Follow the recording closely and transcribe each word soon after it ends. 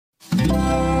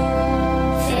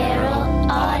Feral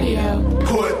Audio.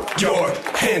 Put your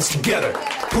hands together.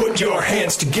 Put your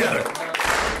hands together.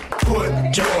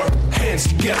 Put your hands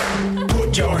together.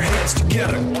 Put your hands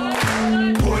together.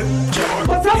 Put your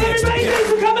What's up, everybody? Thanks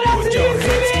for coming out to the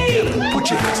UCB! Put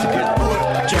your hands together.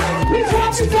 Put your We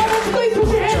talked to someone, please put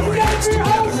your hands together for your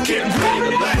host, Get ready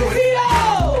to Robert put Esposito!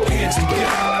 hands together.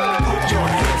 Put your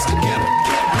hands together.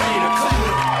 Get ready to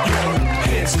put your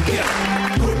hands together.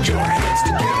 Put your hands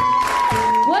together.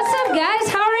 What's up, guys?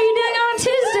 How are you doing on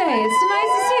Tuesday? It's so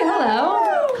nice to see you. Hello.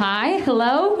 Hi.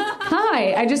 Hello.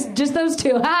 Hi. I just those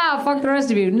two. Ha! Fuck the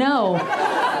rest of you. No.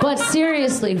 But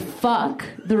seriously, fuck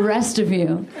the rest of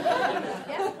you.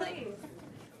 Yes, please.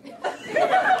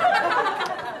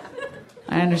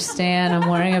 I understand I'm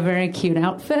wearing a very cute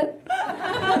outfit.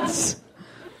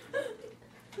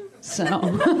 So,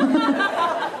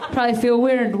 probably feel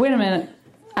weird. Wait a minute.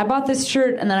 I bought this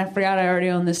shirt and then I forgot I already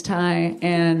owned this tie,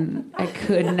 and I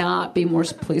could not be more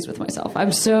pleased with myself.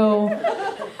 I'm so...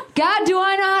 God, do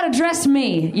I know how to dress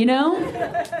me, you know?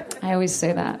 I always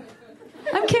say that.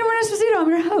 I'm Cameron Esposito. I'm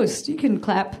your host. You can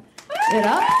clap it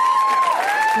up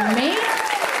for me.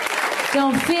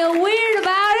 Don't feel weird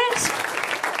about it.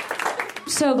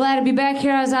 So glad to be back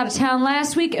here. I was out of town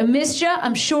last week. I missed ya.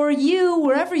 I'm sure you,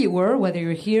 wherever you were, whether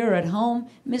you're here or at home,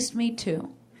 missed me too.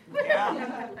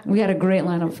 We got a great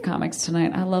lineup of comics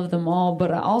tonight. I love them all,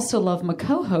 but I also love my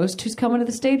co-host who's coming to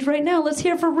the stage right now. Let's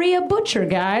hear for Rhea Butcher,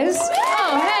 guys.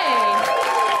 Oh, hey.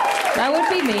 That would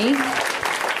be me.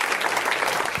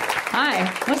 Hi.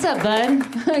 What's up, bud?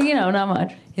 You know, not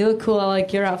much. You look cool. I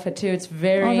like your outfit, too. It's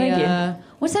very... Oh, thank you.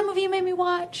 What's that movie you made me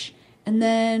watch? And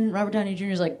then Robert Downey Jr.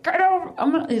 is like, get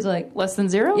over... He's like... Less Than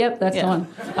Zero? Yep, that's the one.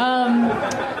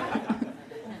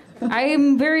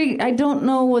 I don't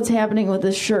know what's happening with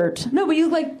this shirt. No, but you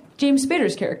look like James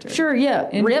Spader's character. Sure, yeah.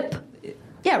 Rip?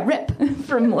 Yeah, Rip.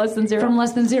 From Less Than Zero? From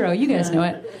Less Than Zero. You guys know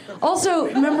it. Also,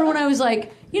 remember when I was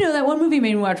like, you know, that one movie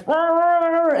made me watch,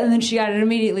 and then she got it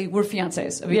immediately, we're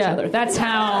fiancés of each other. That's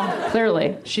how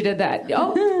Clearly. she did that.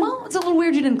 Oh, well, it's a little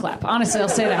weird you didn't clap. Honestly, I'll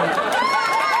say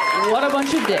that. What a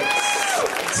bunch of dicks.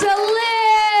 It's a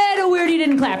little weird you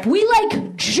didn't clap. We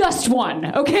like just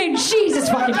one, okay? Jesus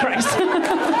fucking Christ.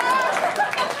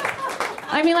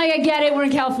 I mean, like, I get it, we're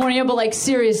in California, but, like,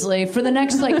 seriously, for the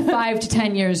next, like, 5 to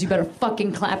 10 years, you better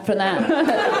fucking clap for that.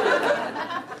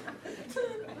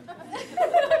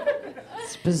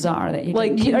 It's bizarre that you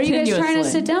Like, can... Are you guys trying to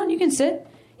continuously. sit down? You can sit.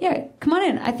 Yeah, come on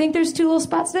in. I think there's 2 little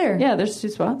spots there. Yeah, there's 2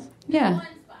 spots. Yeah.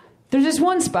 There's just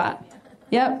 1 spot.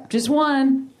 Yep, just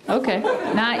 1. Okay.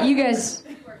 Not, you guys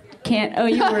can't... Oh,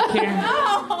 you work here.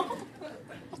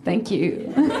 Thank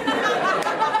you.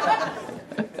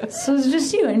 So it's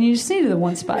just you, and you just needed the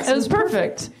 1 spot. So It was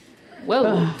perfect.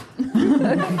 Whoa.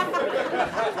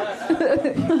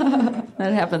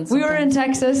 That happens. We were in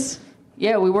Texas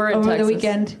Yeah, we were in over Texas. the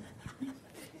weekend.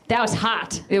 That was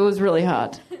hot. It was really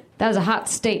hot. That was a hot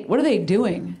state. What are they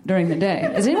doing during the day?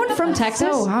 Is anyone from Texas?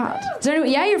 So hot. Is there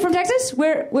anyone, yeah, you're from Texas?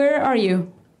 Where are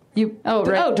you? You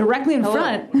right. Oh, directly in Hello.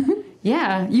 front.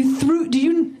 Yeah, you threw.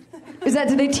 Did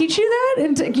they teach you that?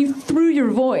 And you threw your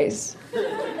voice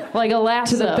Like a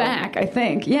lasso. to the back, I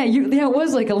think. Yeah, it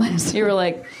was like a lasso. You were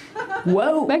like,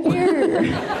 Whoa, back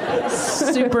here.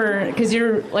 Super, because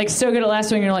you're like so good at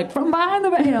lassoing, you're like, from behind the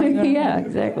back. You know, yeah,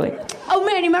 exactly. Oh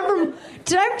man, you remember,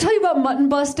 did I ever tell you about mutton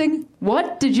busting?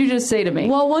 What did you just say to me?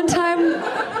 Well, one time.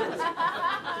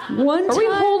 Are we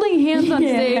holding hands on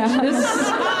Yeah. stage? This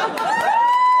is...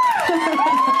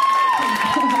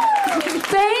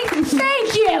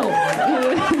 Thank you.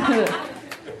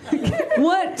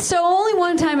 What? So only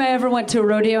one time I ever went to a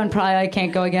rodeo, and probably I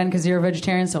can't go again because you're a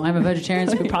vegetarian, so I'm a vegetarian,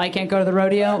 so we probably can't go to the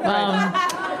rodeo.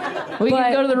 We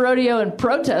can go to the rodeo and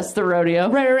protest the rodeo.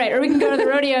 Right. Or we can go to the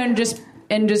rodeo and just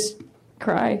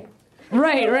Cry.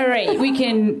 Right. We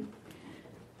can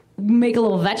make a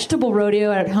little vegetable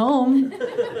rodeo at home.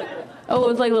 Oh,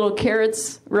 with like little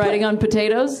carrots riding on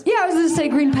potatoes? Yeah, I was going to say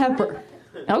green pepper.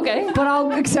 Okay. But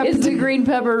I'll accept Is the green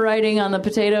pepper riding on the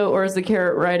potato, or is the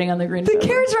carrot riding on the green pepper? The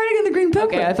carrot's riding on the green pepper.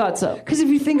 Okay, I thought so. Because if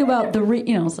you think about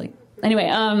it's like... Anyway,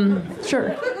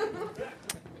 Sure.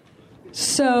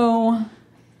 So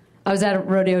I was at a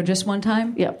rodeo just one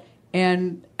time. Yep.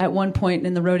 And at one point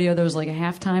in the rodeo, there was like a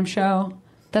halftime show.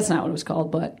 That's not what it was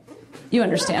called, but you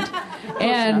understand.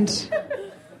 And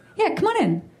yeah, come on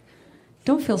in.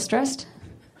 Don't feel stressed.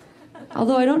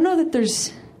 Although I don't know that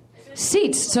there's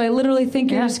seats, so I literally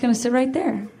think you're just going to sit right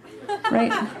there.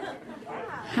 Right?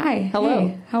 Hi. Hello.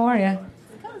 Hey, how are you?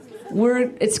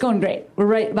 It's going great. We're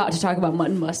right about to talk about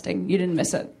mutton busting. You didn't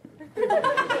miss it.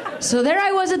 So there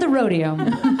I was at the rodeo.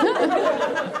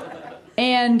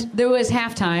 And there was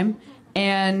halftime,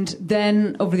 And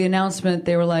then over the announcement,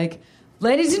 they were like,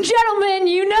 "Ladies and gentlemen,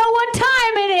 you know what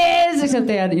time it is." Except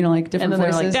they had, like different And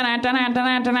then voices. they're like,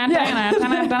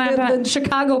 The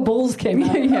Chicago Bulls came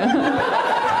out.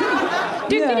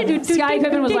 Scottie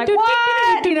Pippen was like,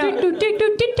 "What?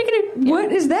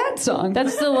 What is that song?"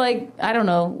 That's the I don't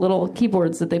know, little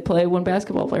keyboards that they play when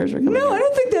basketball players are coming. No, in. I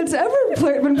don't think that's ever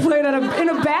been played in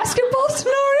a basketball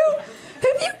scenario.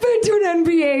 Have you been to an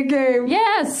NBA game?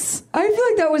 Yes. I feel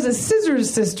like that was a Scissors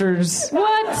Sisters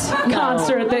What?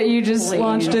 concert that you just Please.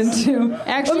 launched into.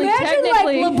 Actually, imagine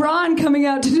technically- like LeBron coming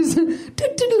out to just.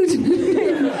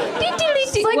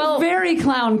 It's like very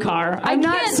clown car. I'm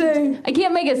not saying. I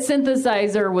can't make a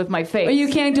synthesizer with my face. But you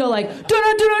can't go like. You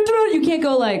can't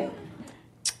go like.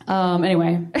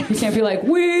 Anyway, you can't be like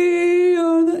we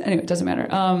are the. Anyway, it doesn't matter.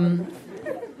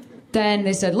 Then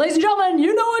they said, "Ladies and gentlemen,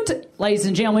 you know what? Ladies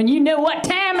and gentlemen, you know what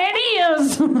time it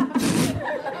is." Do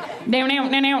you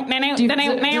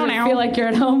feel like you're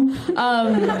at home?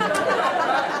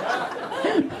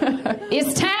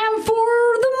 It's time for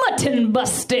the mutton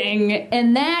busting,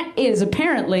 and that is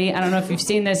apparently, I don't know if you've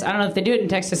seen this, I don't know if they do it in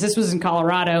Texas, this was in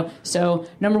Colorado, so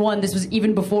number one, this was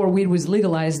even before weed was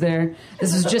legalized there.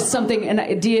 This was just something, an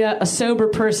idea a sober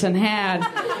person had,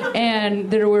 and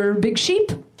there were big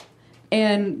sheep,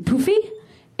 and Poofy,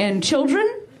 and children,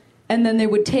 and then they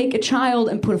would take a child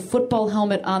and put a football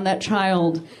helmet on that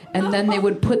child, and then they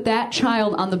would put that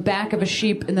child on the back of a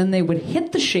sheep, and then they would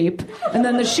hit the sheep, and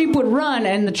then the sheep would run,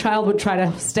 and the child would try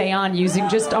to stay on using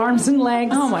just arms and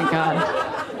legs. Oh my God.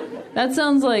 That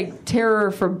sounds like terror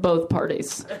for both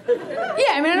parties. Yeah,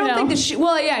 I mean, I don't think the sheep...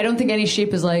 Well, yeah, I don't think any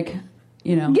sheep is like,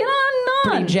 Get on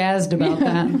pretty jazzed about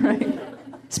that. Right.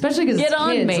 Especially because Get it's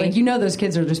on kids. me. Like, those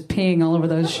kids are just peeing all over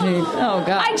those sheep. Oh,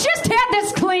 God. I just had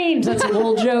this cleaned! That's an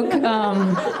old joke.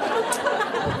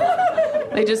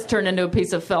 They just turn into a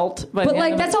piece of felt. But,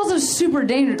 that's also super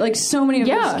dangerous. Like, so many of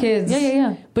Yeah. those kids.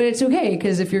 Yeah. But it's okay,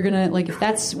 because if you're gonna... Like, if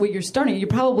that's what you're starting, you're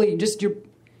probably just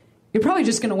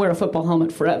gonna wear a football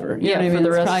helmet forever. You know what I mean? for the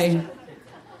It's rest. probably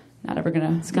not ever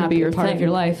gonna... It's gonna be your part thing. of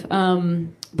your life.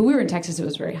 But we were in Texas. It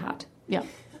was very hot. Yeah.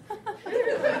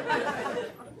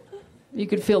 You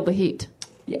could feel the heat.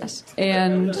 Yes.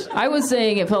 And... I was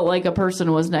saying it felt like a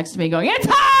person was next to me going, "It's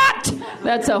hot!"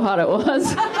 That's how hot it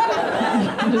was.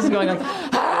 Just going like,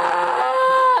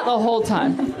 "Ah!" the whole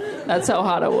time. That's how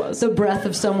hot it was. The breath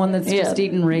of someone that's just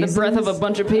eaten raisins. The breath of a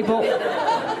bunch of people.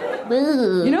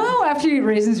 You know how after you eat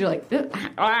raisins, you're like,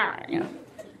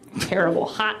 terrible,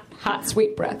 hot,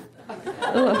 sweet breath.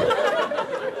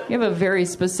 You have a very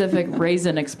specific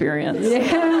raisin experience.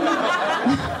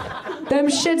 Yeah. Them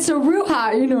shits are real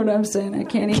hot, you know what I'm saying? I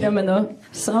can't eat them in the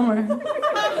summer.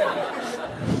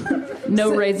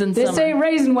 No raisin This summer. ain't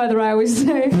raisin weather, I always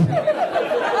say.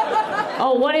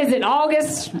 Oh, what is it,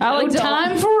 August? I like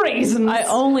time for raisins. I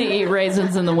only eat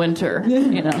raisins in the winter.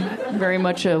 Very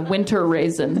much a winter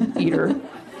raisin eater.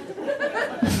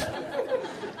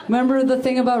 Remember the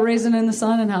thing about raisin in the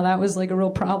sun and how that was like a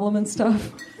real problem and stuff?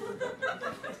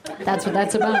 That's what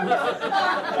that's about.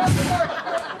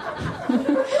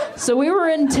 So we were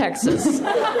in Texas,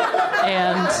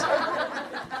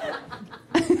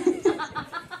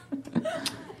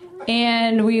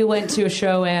 and we went to a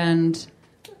show, and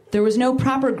there was no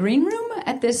proper green room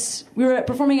at this. We were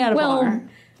performing at a bar.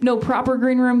 no proper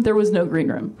green room. There was no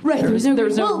green room. Right, there was no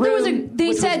room. They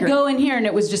which said was green. go in here, and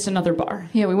it was just another bar.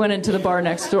 Yeah, we went into the bar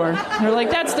next door. They're like,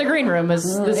 "That's the green room." Is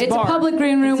this It's bar? a public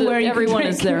green room where everyone you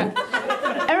is can there.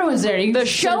 Everyone's there. You The can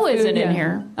show serve food, isn't in yeah.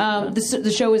 here.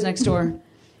 The show was next door,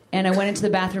 and I went into the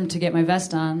bathroom to get my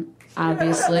vest on.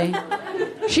 Obviously,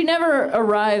 She never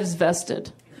arrives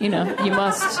vested. You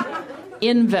must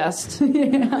invest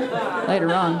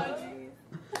later on.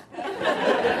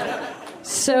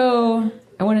 so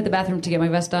I went to the bathroom to get my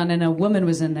vest on, and a woman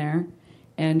was in there,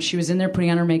 and she was in there putting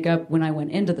on her makeup when I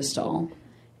went into the stall,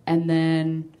 and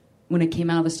then when I came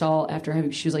out of the stall after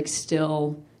having, she was like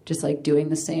still just like doing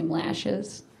the same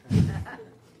lashes.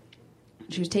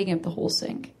 She was taking up the whole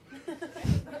sink,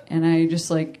 and I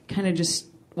just like kind of just.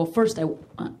 Well, first I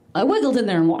wiggled in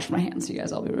there and washed my hands, you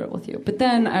guys, I'll be real with you. But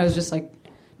then I was just like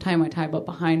tying my tie up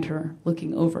behind her,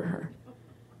 looking over her.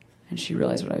 And she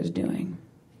realized what I was doing.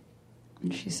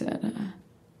 And she said,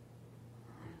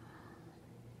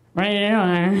 "What are you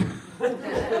doing?"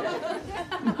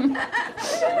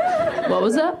 What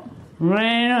was that? "What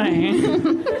are you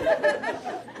doing?"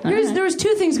 There was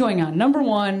two things going on. Number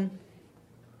one,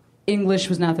 English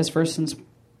was not this person's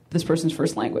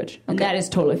first language. And that is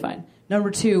totally fine. Number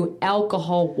two,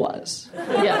 alcohol was.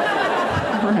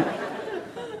 Yeah.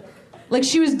 Like,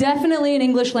 she was definitely an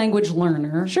English language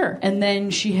learner. Sure. And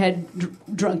then she had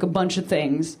drunk a bunch of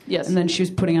things. Yes. And then she was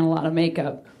putting on a lot of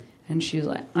makeup. And she was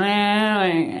like,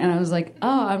 and I was like,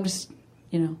 oh, I'm just,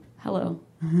 hello.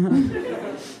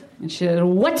 And she said,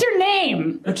 what's your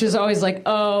name? Which is always like,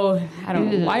 oh, I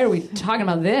don't know. Why are we talking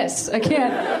about this? I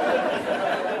can't.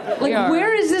 Like,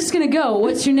 where is this going to go?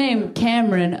 What's your name?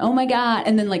 Cameron. Oh, my God.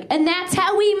 And then, like, and that's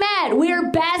how we met.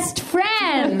 We're best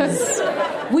friends.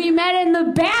 We met in the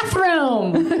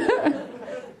bathroom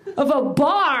of a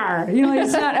bar.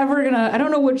 It's not ever going to, I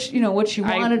don't know what she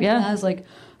wanted. And I was like,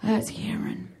 that's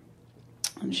Cameron.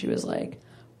 And she was like,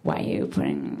 why are you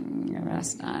putting your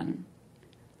vest on?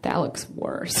 That looks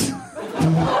worse.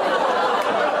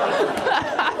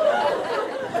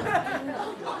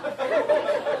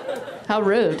 How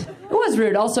rude. It was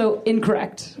rude. Also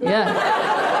incorrect.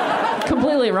 Yeah.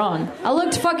 Completely wrong. I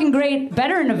looked fucking great,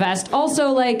 better in a vest.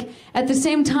 Also, like, at the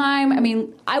same time, I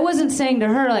mean, I wasn't saying to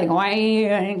her, like, why are you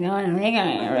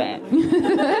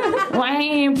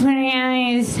putting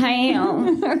on these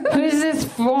heels? Who's this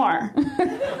for?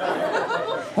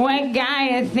 What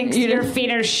guy thinks your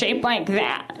feet are shaped like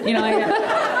that? You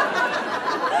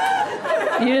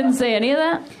didn't say any of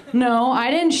that? No,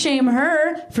 I didn't shame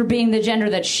her for being the gender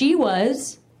that she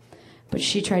was. But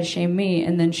she tried to shame me,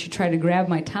 and then she tried to grab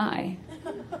my tie.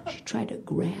 She tried to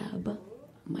grab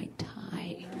my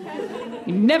tie.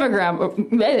 You never grab...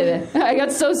 I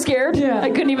got so scared, I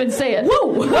couldn't even say it.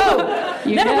 Whoa!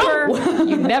 You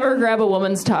never grab a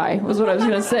woman's tie, was what I was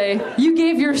going to say. You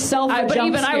gave yourself a But jump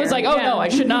even scare. I was like, no, I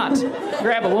should not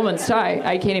grab a woman's tie.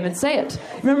 I can't even say it.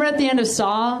 Remember at the end of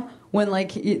Saw, when,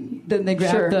 like, then they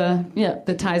grab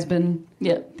the tie's been...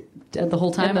 Yeah. Dead the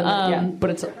whole time.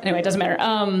 But it's anyway, it doesn't matter.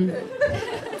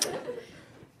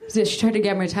 So she tried to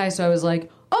grab my tie, so I was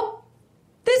like, "Oh,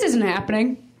 this isn't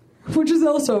happening," which is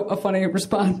also a funny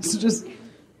response. Just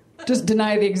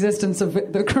deny the existence of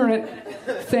the current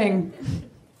thing.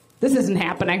 This isn't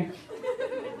happening.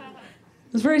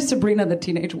 It was very Sabrina the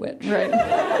Teenage Witch. Right.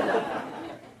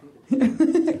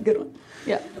 Good one.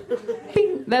 Yeah.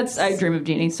 Bing. That's I Dream of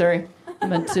Jeannie. Sorry. I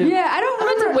meant to. Yeah, I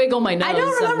meant to wiggle my nose. I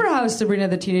don't remember how Sabrina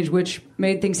the Teenage Witch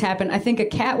made things happen. I think a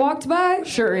cat walked by.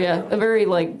 Sure, yeah. A very,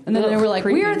 like... And then they were like,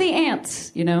 creepy. we are the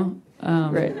ants, Right.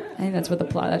 I think that's what the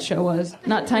plot of that show was.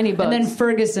 Not tiny bugs. And then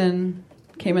Ferguson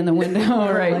came in the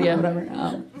window. Right, like, yeah.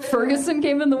 Whatever. Ferguson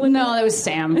came in the window? No, that was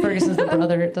Sam. Ferguson's the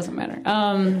brother. It doesn't matter.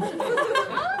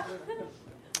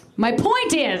 My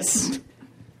point is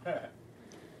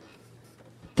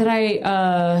that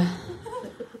I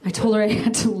told her I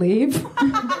had to leave.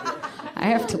 I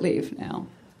have to leave now.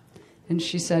 And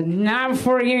she said, not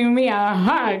for giving me a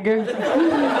hug.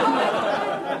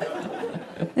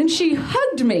 And she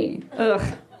hugged me.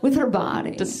 Ugh. With her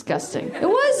body. Disgusting. It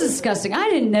was disgusting. I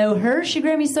didn't know her. She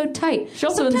grabbed me so tight. She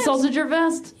also insulted your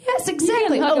vest. Yes,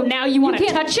 exactly. Oh, now you want to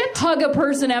touch it? Hug a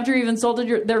person after you've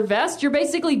insulted their vest. You're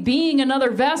basically being another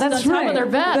vest on top of their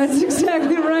vest. That's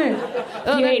exactly right.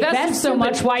 You hate vests so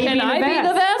much, why you Can I be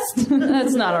the vest?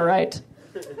 That's not all right.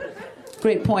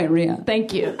 Great point, Rhea.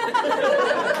 Thank you.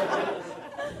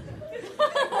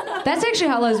 That's actually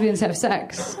how lesbians have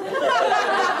sex.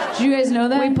 Did you guys know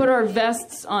that? We put our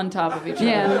vests on top of each other.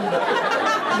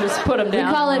 Yeah. Just put them down.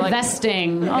 We call it like,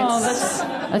 vesting. Oh, it's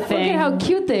that's a thing. Look at how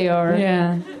cute they are.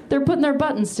 Yeah. They're putting their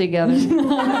buttons together.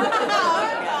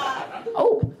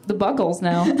 Oh, the buckles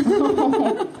now.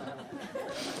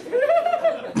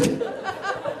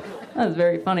 That's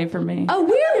very funny for me. A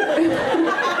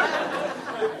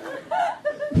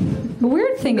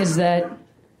weird thing is that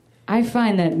I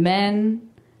find that men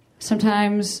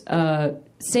sometimes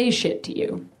say shit to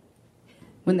you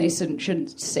when they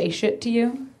shouldn't say shit to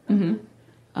you.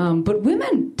 Mm-hmm. But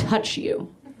women touch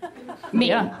you. Me.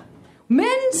 Yeah.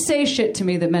 Men say shit to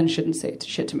me that men shouldn't say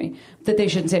shit to me, that they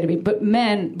shouldn't say to me. But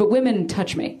women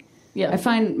touch me. Yeah. I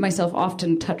find myself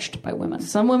often touched by women.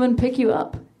 Some women pick you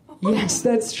up Yes,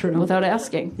 that's true. without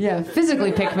asking. Yeah,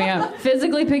 physically pick me up.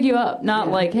 Physically pick you up, not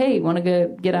like, hey, want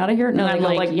to get out of here? No, And they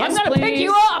I'm go like, yes, I'm gonna pick please.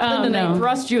 you up, Oh, and then no. they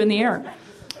thrust you in the air.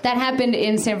 That happened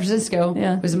in San Francisco.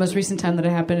 Yeah. It was the most recent time that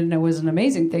it happened, and it was an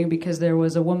amazing thing because there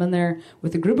was a woman there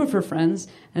with a group of her friends,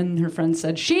 and her friend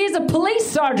said, she's a police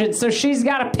sergeant, so she's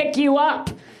got to pick you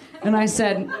up. And I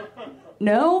said,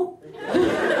 no.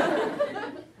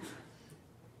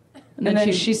 And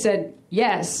then she said,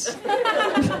 yes.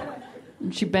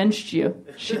 And she benched you.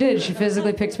 She did. She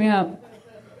physically picked me up.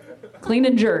 Clean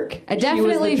and jerk. It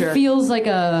definitely feels like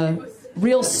a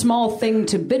real small thing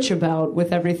to bitch about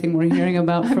with everything we're hearing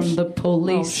about from the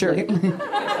police. Oh, sure. lately.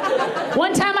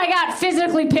 One time I got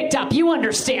physically picked up. You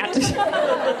understand.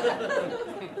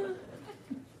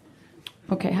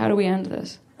 Okay, how do we end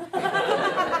this?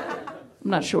 I'm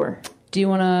not sure. Do you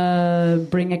want to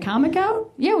bring a comic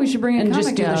out? Yeah, we should bring a And comic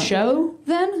just do out. the show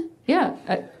then? Yeah.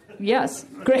 Yes.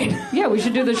 Great. Yeah, we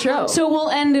should do the show. So we'll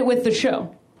end it with the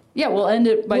show. yeah, we'll end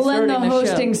it by We'll end starting the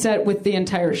hosting show. set with the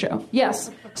entire show.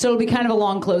 Yes. So it'll be kind of a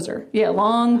long closer. Yeah,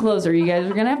 long closer. You guys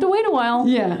are going to have to wait a while.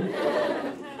 Yeah.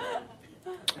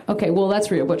 Okay, well, that's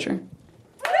Rio Butcher.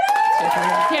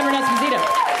 Cameron Esposito.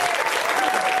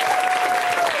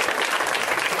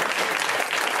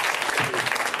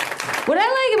 What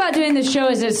I like about doing this show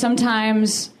is that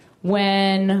sometimes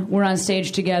when we're on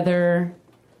stage together,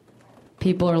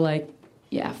 people are like,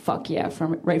 yeah, fuck yeah,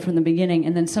 right from the beginning.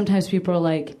 And then sometimes people are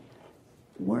like,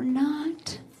 we're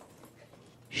not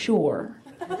sure.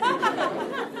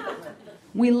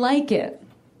 We like it,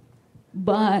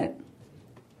 but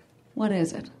what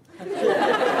is it?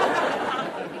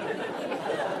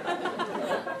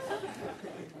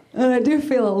 And I do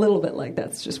feel a little bit like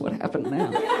that's just what happened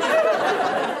now.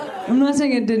 I'm not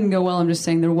saying it didn't go well, I'm just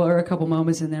saying there were a couple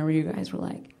moments in there where you guys were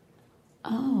like,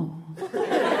 oh.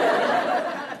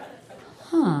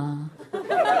 Huh.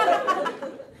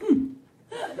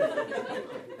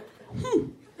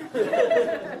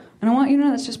 And I want you to know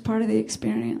that's just part of the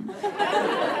experience.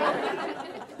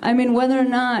 I mean, whether or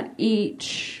not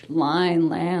each line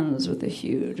lands with a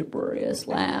huge, uproarious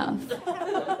laugh,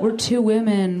 we're two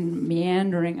women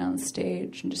meandering on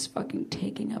stage and just fucking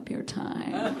taking up your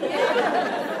time.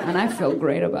 And I feel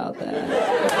great about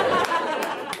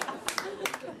that.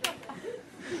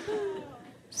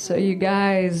 So you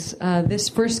guys, this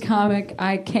first comic,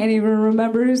 I can't even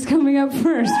remember who's coming up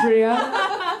first, Ria.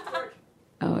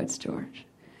 Oh, it's George.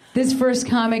 This first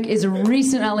comic is a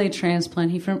recent LA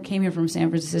transplant. He came here from San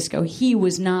Francisco. He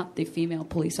was not the female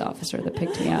police officer that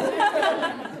picked me up.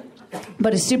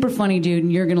 But a super funny dude,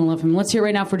 and you're going to love him. Let's hear it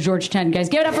right now for George 10. Guys,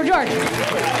 give it up for George.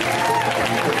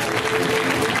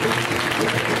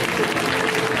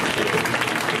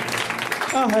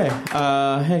 Oh, hey.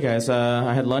 Hey, guys.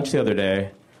 I had lunch the other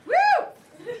day. Woo!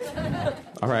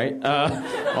 All right.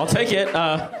 I'll take it.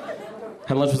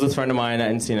 Had lunch with this friend of mine I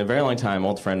hadn't seen in a very long time.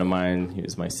 Old friend of mine. He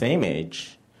was my same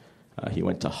age. He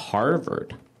went to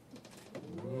Harvard.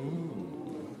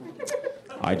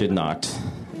 I did not.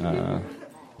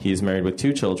 He's married with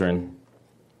 2 children.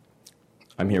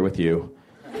 I'm here with you.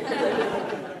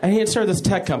 And he had started this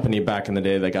tech company back in the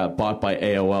day that got bought by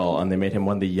AOL, and they made him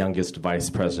one of the youngest vice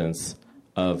presidents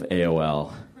of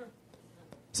AOL.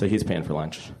 So he's paying for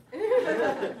lunch.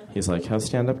 He's like, how's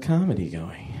stand-up comedy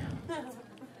going?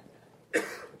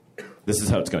 This is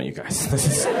how it's going, you guys. This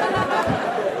is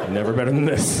never better than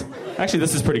this. Actually,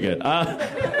 this is pretty good. But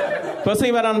I was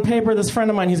thinking about it on paper, this friend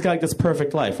of mine, he's got like this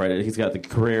perfect life, right? He's got the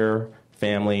career,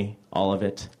 family, all of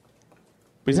it.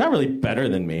 But he's not really better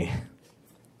than me,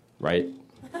 right?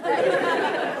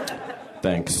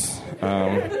 Thanks.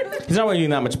 He's not really doing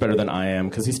that much better than I am,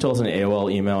 because he still has an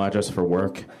AOL email address for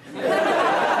work.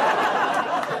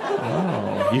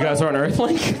 Oh, you guys are on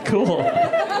Earthlink? Cool.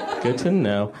 Good to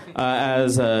know.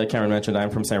 As Cameron mentioned, I'm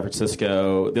from San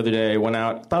Francisco. The other day, I went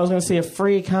out, thought I was going to see a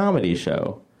free comedy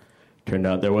show. Turned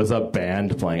out there was a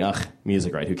band playing. Ugh,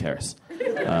 music, right? Who cares?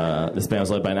 This band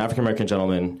was led by an African-American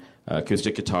gentleman,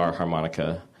 acoustic guitar,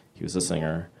 harmonica. He was a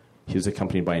singer. He was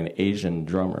accompanied by an Asian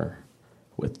drummer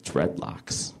with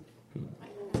dreadlocks,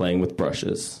 playing with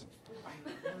brushes.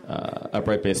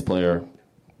 Upright bass player,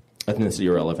 ethnicity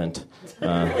irrelevant.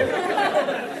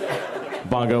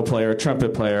 Bongo player,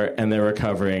 trumpet player, and they were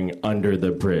covering Under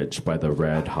the Bridge by the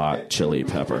Red Hot Chili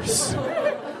Peppers.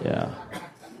 Yeah.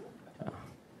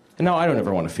 And now I don't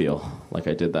ever want to feel like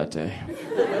I did that day.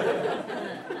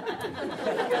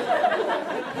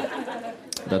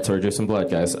 That's where I drew some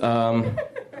blood, guys.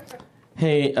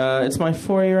 Hey, it's my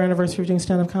 4-year anniversary of doing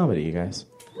stand-up comedy, you guys.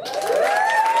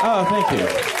 Oh, thank you.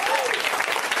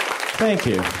 Thank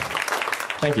you.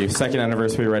 Thank you. Second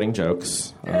anniversary writing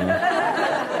jokes.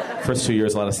 First 2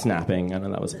 years, a lot of snapping. I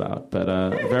know that was about. But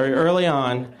very early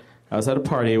on, I was at a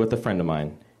party with a friend of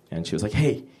mine, and she was like,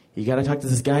 hey, you got to talk to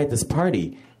this guy at this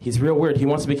party. He's real weird. He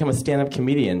wants to become a stand-up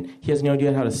comedian. He has no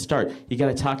idea how to start. You got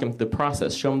to talk him through the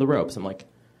process, show him the ropes. I'm like,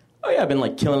 oh, yeah, I've been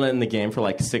like killing it in the game for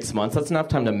like 6 months. That's enough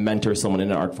time to mentor someone in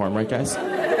an art form, right, guys?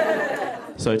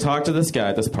 So I talked to this guy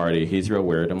at this party. He's real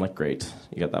weird. I'm like, great.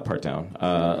 You got that part down.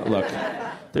 Look.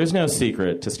 There's no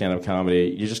secret to stand-up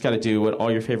comedy. You just got to do what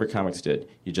all your favorite comics did.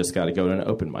 You just got to go to an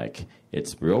open mic.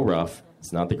 It's real rough.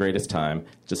 It's not the greatest time.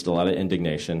 Just a lot of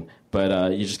indignation.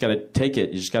 But you just got to take it.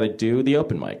 You just got to do the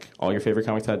open mic. All your favorite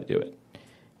comics had to do it.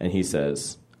 And he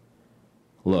says,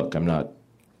 look, I'm not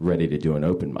ready to do an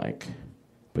open mic,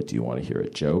 but do you want to hear a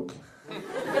joke?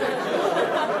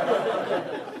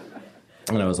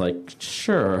 And I was like,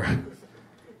 sure.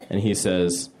 And he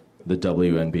says, the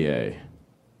WNBA.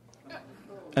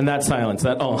 And that silence,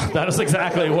 that is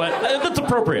exactly that's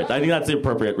appropriate. I think that's the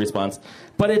appropriate response.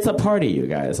 But it's a party, you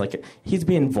guys. Like, he's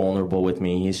being vulnerable with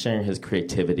me. He's sharing his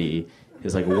creativity,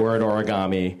 his like word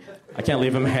origami. I can't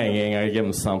leave him hanging. I give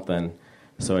him something.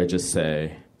 So I just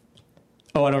say,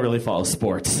 oh, I don't really follow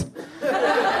sports.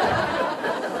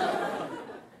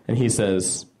 And he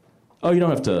says, oh, you don't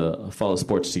have to follow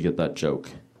sports to get that joke.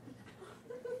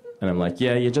 And I'm like,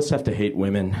 yeah, you just have to hate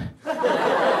women.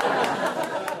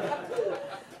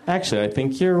 Actually, I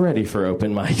think you're ready for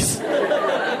open mics.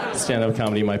 Stand-up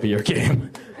comedy might be your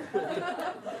game.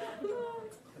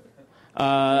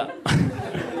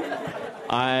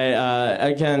 I,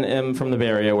 again, am from the Bay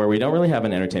Area where we don't really have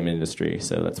an entertainment industry,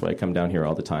 so that's why I come down here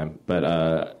all the time.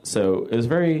 But so it was a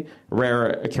very rare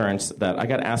occurrence that I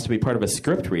got asked to be part of a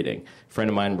script reading. A friend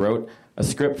of mine wrote a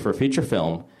script for a feature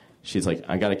film. She's like,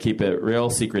 I got to keep it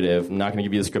real secretive. I'm not going to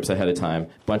give you the scripts ahead of time.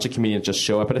 A bunch of comedians just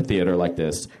show up at a theater like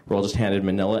this. We're all just handed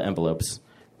manila envelopes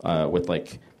with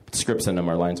like scripts in them.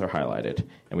 Our lines are highlighted.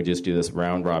 And we just do this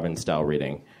round-robin style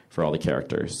reading for all the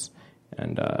characters.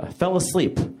 And fell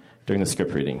asleep during the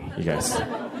script reading, you guys.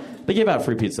 They gave out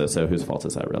free pizza, so whose fault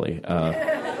is that, really?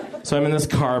 So I'm in this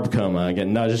carb coma. I get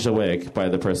nudged awake by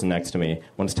the person next to me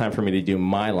when it's time for me to do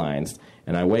my lines.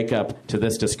 And I wake up to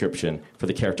this description for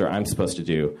the character I'm supposed to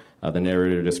do. The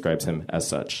narrator describes him as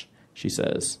such. She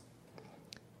says,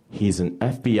 he's an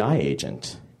FBI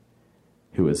agent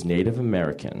who is Native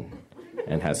American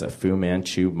and has a Fu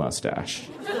Manchu mustache.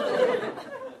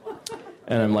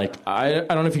 And I'm like, I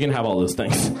don't know if you can have all those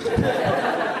things.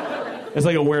 It's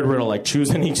like a weird riddle, like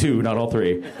choose any two, not all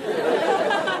three.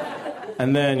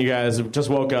 And then you guys just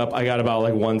woke up. I got about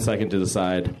like 1 second to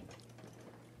decide.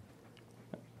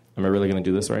 Am I really going to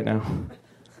do this right now?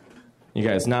 You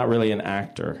guys, not really an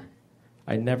actor.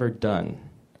 I'd never done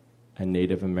a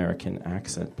Native American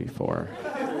accent before.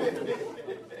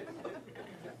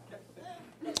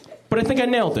 But I think I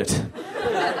nailed it.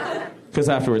 Because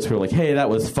afterwards we were like, hey,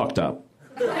 that was fucked up.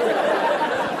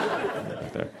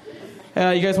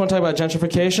 You guys want to talk about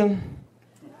gentrification?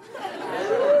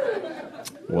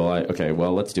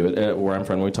 Well, let's do it. Where I'm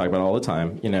from, we talk about it all the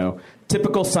time. You know,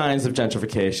 typical signs of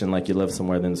gentrification, like you live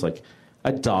somewhere, then it's like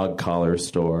a dog collar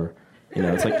store. You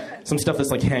know, it's like some stuff that's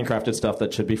like handcrafted stuff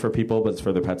that should be for people, but it's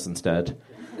for their pets instead.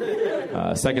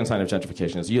 Second sign of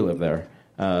gentrification is you live there.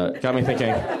 Got me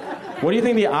thinking, what do you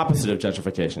think the opposite of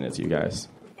gentrification is, you guys?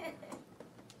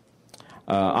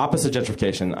 Opposite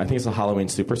gentrification, I think it's a Halloween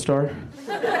Superstore.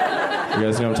 You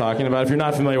guys know what I'm talking about? If you're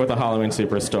not familiar with the Halloween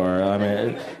Superstore, I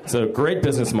mean, it's a great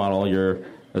business model. You're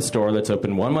a store that's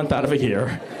open 1 month out of a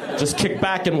year. Just kick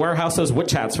back and warehouse those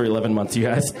witch hats for 11 months, you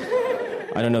guys.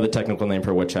 I don't know the technical name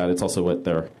for witch hat. It's also what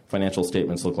their financial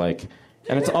statements look like.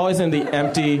 And it's always in the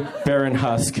empty, barren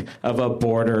husk of a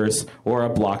Borders or a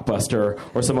Blockbuster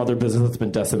or some other business that's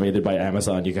been decimated by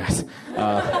Amazon, you guys.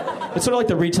 It's sort of like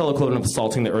the retail equivalent of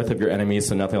salting the earth of your enemies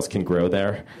so nothing else can grow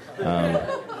there.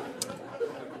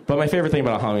 But my favorite thing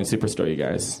about a Halloween Superstore, you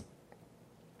guys,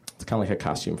 it's kind of like a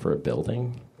costume for a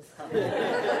building.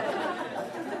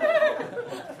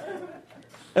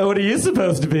 And what are you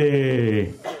supposed to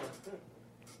be?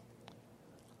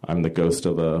 I'm the ghost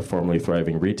of a formerly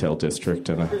thriving retail district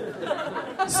and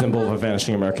a symbol of a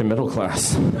vanishing American middle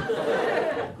class.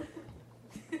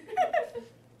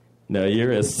 No,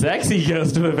 you're a sexy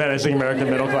ghost of a vanishing American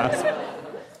middle class.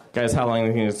 Guys, how long do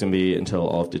you think it's going to be until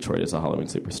all of Detroit is a Halloween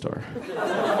Superstore?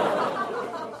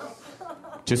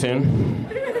 Too soon?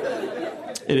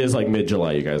 It is like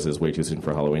mid-July, you guys. It's way too soon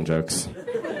for Halloween jokes.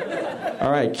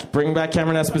 All right, bring back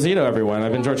Cameron Esposito, everyone.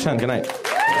 I've been George Chen. Good night.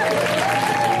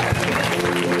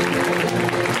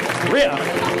 Rhea.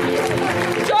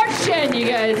 George Chen, you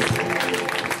guys.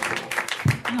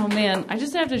 Oh, man. I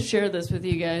just have to share this with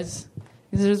you guys.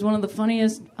 Because it is one of the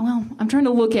funniest... Well, I'm trying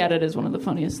to look at it as one of the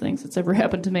funniest things that's ever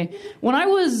happened to me. When I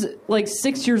was, like,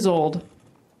 6 years old,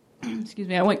 excuse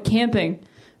me, I went camping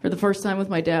for the first time with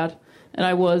my dad. And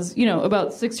I was,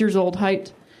 about 6 years old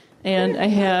height. And I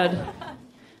had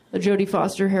a Jodie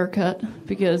Foster haircut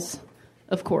because,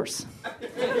 of course.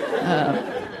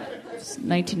 It's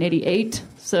 1988,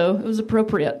 so it was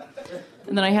appropriate.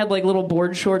 And then I had, like, little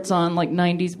board shorts on, like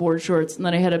 90s board shorts. And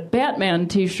then I had a Batman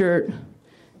t-shirt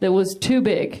that was too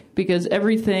big because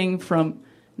everything from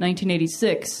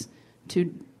 1986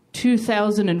 to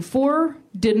 2004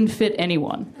 didn't fit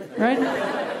anyone, right?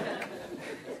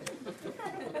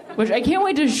 Which I can't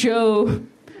wait to show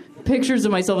pictures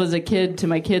of myself as a kid to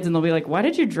my kids, and they'll be like, why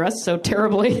did you dress so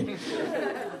terribly?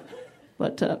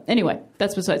 But anyway,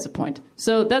 that's besides the point.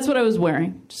 So that's what I was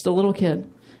wearing, just a little kid.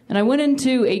 And I went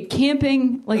into a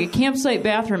campsite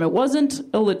bathroom. It wasn't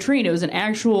a latrine. It was an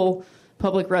actual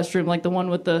public restroom, like the one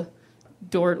with the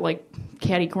door, like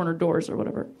catty corner doors or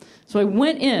whatever. So I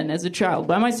went in as a child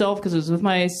by myself because it was with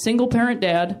my single parent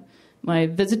dad, my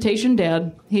visitation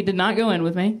dad. He did not go in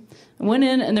with me. I went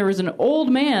in and there was an old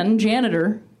man,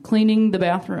 janitor, cleaning the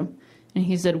bathroom. And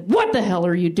he said, "What the hell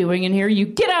are you doing in here? You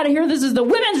get out of here. This is the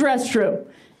women's restroom."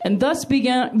 And thus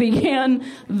began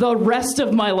the rest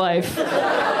of my life.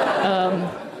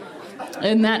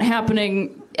 And that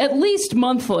happening at least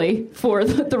monthly for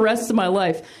the rest of my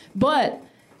life. But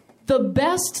the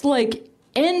best,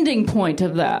 ending point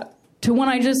of that, to when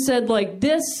I just said,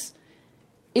 this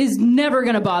is never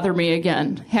going to bother me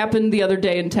again, happened the other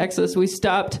day in Texas. We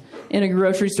stopped in a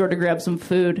grocery store to grab some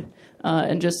food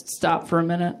and just stopped for a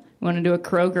minute. We went into a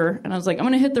Kroger, and I was like, I'm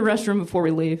going to hit the restroom before we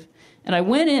leave. And I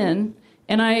went in,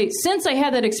 and since I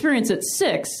had that experience at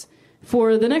 6,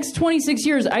 for the next 26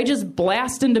 years, I just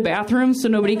blast into bathrooms so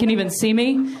nobody can even see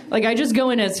me. I just go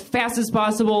in as fast as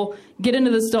possible, get into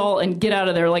the stall, and get out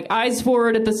of there. Eyes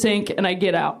forward at the sink, and I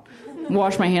get out.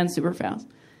 Wash my hands super fast.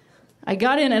 I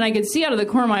got in, and I could see out of the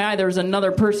corner of my eye there was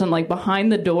another person,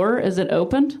 behind the door as it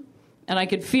opened. And I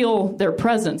could feel their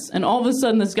presence. And all of a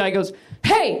sudden, this guy goes,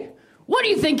 "Hey, what do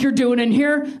you think you're doing in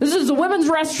here? This is the women's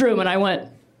restroom." And I went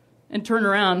and turned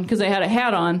around because I had a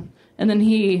hat on. And then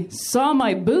he saw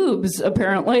my boobs,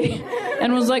 apparently,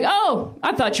 and was like, "Oh,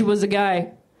 I thought you was a guy."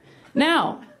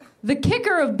 Now, the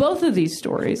kicker of both of these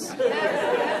stories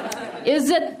is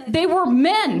that they were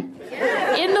men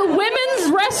in the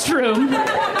women's restroom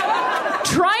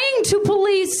trying to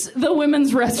police the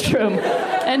women's restroom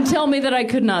and tell me that I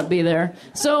could not be there.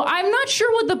 So I'm not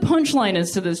sure what the punchline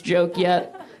is to this joke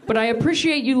yet, but I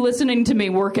appreciate you listening to me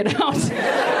work it out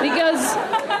because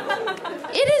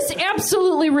it is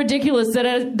absolutely ridiculous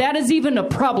that that is even a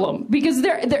problem because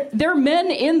there are men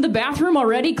in the bathroom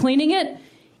already cleaning it.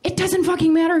 It doesn't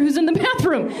fucking matter who's in the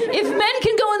bathroom. If men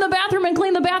can go in the bathroom and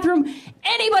clean the bathroom,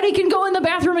 anybody can go in the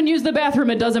bathroom and use the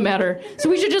bathroom. It doesn't matter. So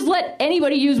we should just let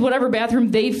anybody use whatever bathroom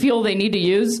they feel they need to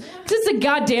use because it's a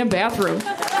goddamn bathroom.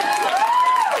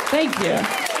 Thank you.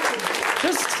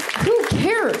 Just, who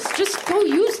cares? Just go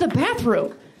use the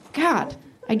bathroom. God,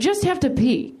 I just have to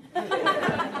pee.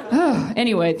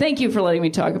 Anyway, thank you for letting me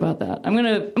talk about that. I'm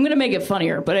gonna make it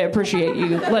funnier, but I appreciate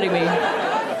you letting me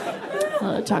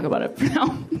talk about it for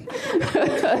now.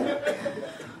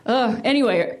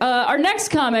 Anyway, our next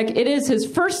comic, it is his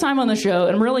first time on the show,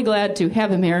 and I'm really glad to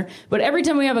have him here. But every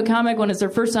time we have a comic, when it's their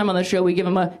first time on the show, we give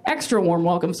him an extra warm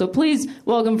welcome. So please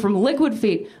welcome from Liquid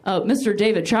Feet, Mr.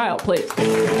 David Child, please.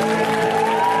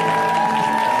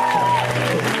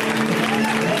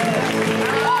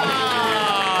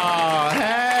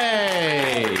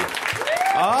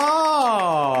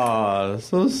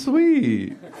 So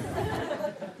sweet.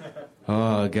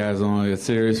 Oh, guys, I want to get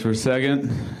serious for a second.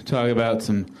 Talk about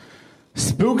some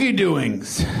spooky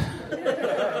doings.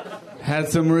 Had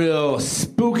some real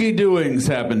spooky doings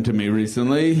happen to me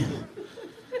recently.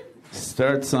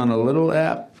 Starts on a little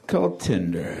app called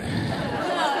Tinder.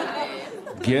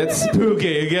 Gets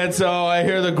spooky. It gets, I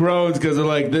hear the groans because they're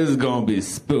like, this is going to be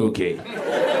spooky.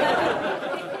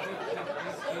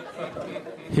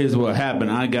 Here's what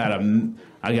happened. I got a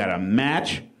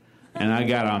match, and I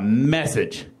got a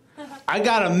message. I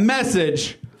got a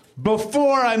message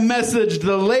before I messaged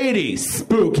the lady.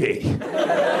 Spooky.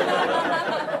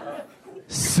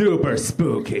 Super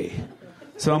spooky.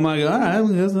 So I'm like, all right, I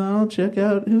guess I'll check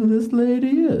out who this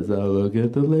lady is. I'll look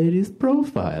at the lady's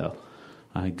profile.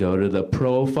 I go to the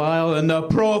profile, and the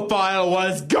profile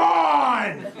was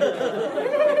gone!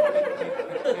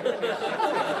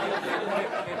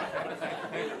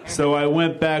 So I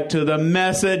went back to the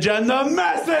message, and the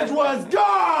message was gone!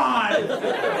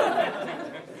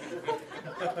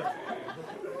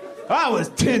 I was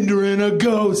Tindering a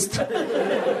ghost.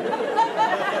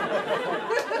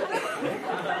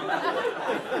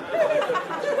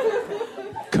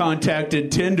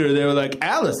 Contacted Tinder. They were like,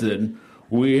 Allison,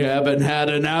 we haven't had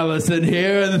an Allison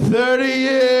here in 30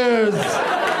 years.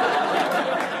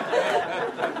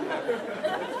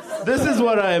 This is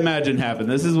what I imagine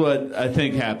happened. This is what I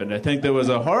think happened. I think there was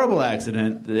a horrible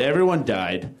accident. Everyone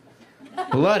died.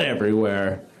 Blood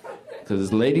everywhere. Because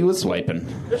this lady was swiping.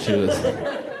 She was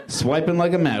swiping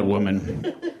like a mad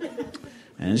woman.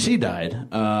 And she died.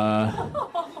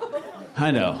 I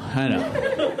know.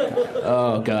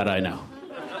 Oh, God, I know.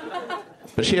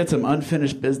 But she had some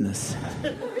unfinished business.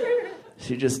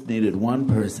 She just needed one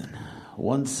person,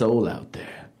 one soul out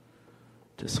there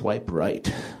to swipe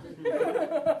right.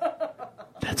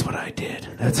 That's what I did.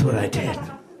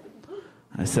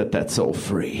 I set that soul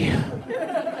free.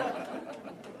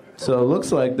 So it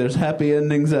looks like there's happy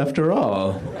endings after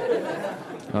all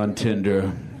on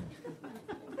Tinder.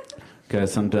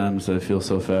 Guys, sometimes I feel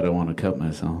so fat I want to cut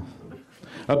myself.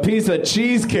 A piece of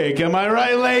cheesecake, am I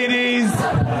right, ladies?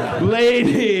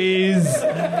 Ladies!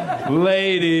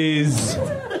 Ladies!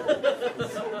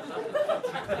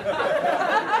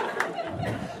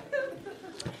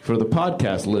 For the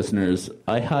podcast listeners,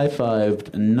 I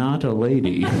high-fived not a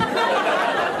lady.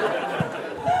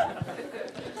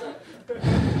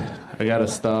 I gotta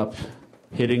stop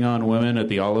hitting on women at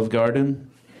the Olive Garden.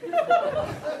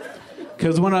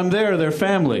 Because when I'm there, they're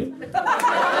family.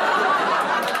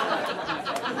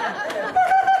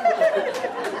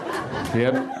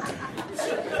 Yep.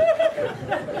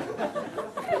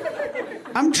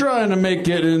 I'm trying to make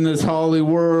it in this Hollywood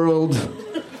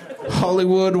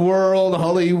world,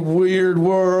 weird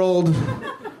world.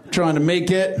 Trying to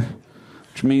make it,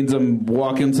 which means I'm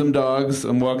walking some dogs.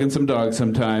 I'm walking some dogs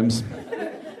sometimes.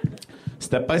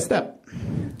 Step by step.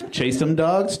 Chase some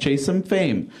dogs, chase some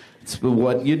fame. It's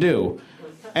what you do.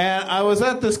 And I was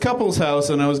at this couple's house,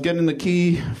 and I was getting the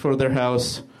key for their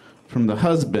house from the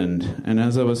husband. And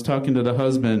as I was talking to the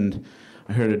husband,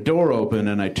 I heard a door open,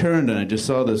 and I turned, and I just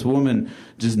saw this woman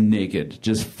just naked,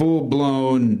 just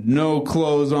full-blown, no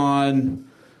clothes on,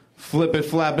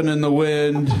 flapping in the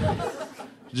wind,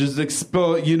 just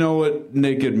exposed. You know what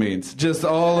naked means. Just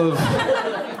all of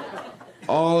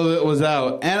it was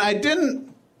out. And I didn't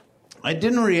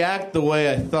react the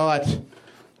way I thought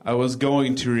I was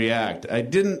going to react.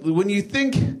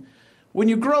 When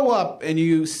you grow up and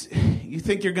you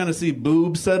think you're going to see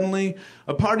boobs suddenly,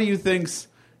 a part of you thinks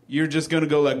you're just going to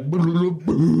go like,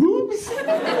 boobs?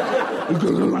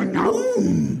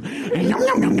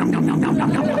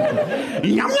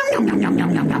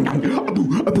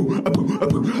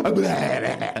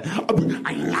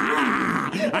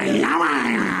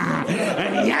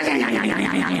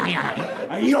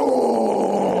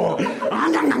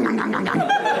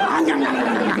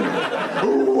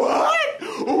 What?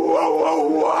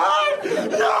 What?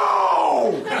 No!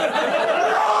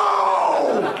 No!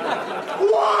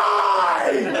 Why?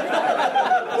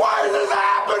 Why is this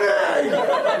happening?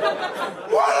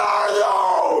 What are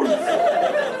those?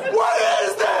 What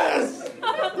is this?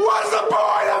 What's the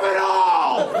point of it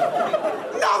all?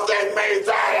 Nothing means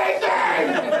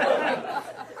anything!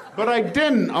 But I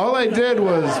didn't. All I did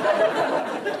was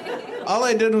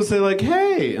say like,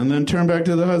 hey, and then turn back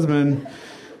to the husband,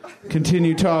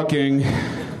 continue talking.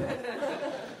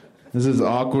 This is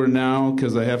awkward now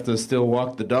because I have to still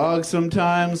walk the dog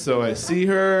sometimes, so I see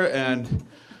her, and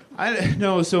I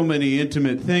know so many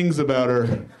intimate things about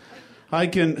her. I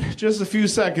can, just a few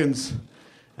seconds,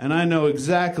 and I know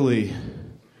exactly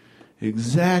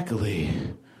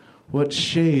what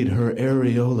shade her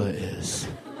areola is.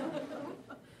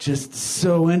 Just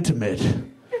so intimate.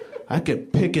 I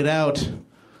could pick it out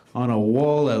on a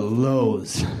wall at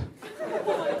Lowe's.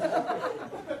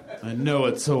 I know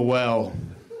it so well.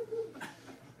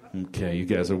 Okay, you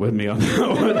guys are with me on that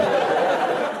one.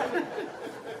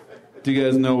 Do you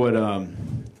guys know what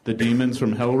the demons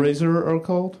from Hellraiser are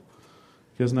called?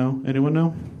 You guys know? Anyone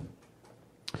know?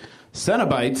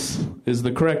 Cenobites is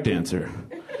the correct answer.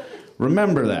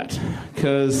 Remember that,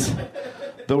 because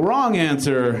the wrong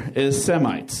answer is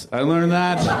Semites. I learned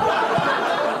that.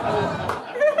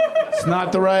 It's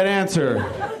not the right answer.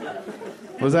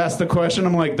 Was asked the question,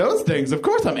 I'm like, those things? Of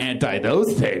course I'm anti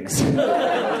those things.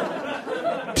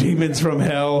 Demons from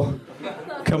hell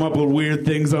come up with weird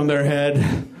things on their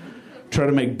head, try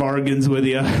to make bargains with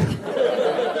you.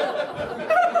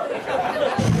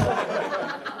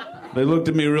 They looked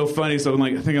at me real funny, so I'm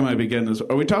like, I think I might be getting this.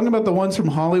 Are we talking about the ones from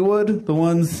Hollywood? The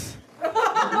ones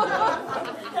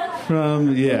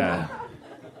from, yeah.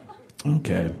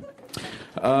 Okay.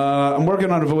 I'm working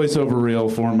on a voiceover reel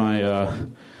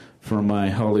for my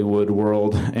Hollywood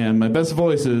world, and my best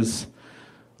voices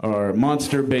are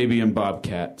Monster, Baby, and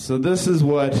Bobcat. So this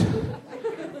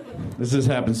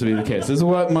happens to be the case. This is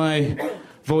what my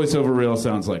voiceover reel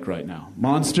sounds like right now.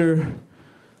 Monster,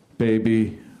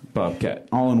 Baby, Bobcat,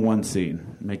 all in one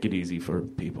scene. Make it easy for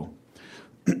people.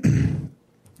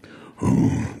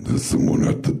 Oh, there's someone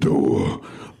at the door.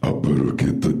 I better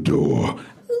get the door.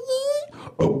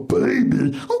 A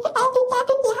baby?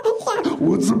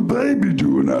 What's a baby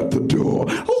doing at the door?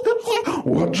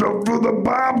 Watch out for the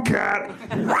bobcat.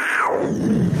 Wow.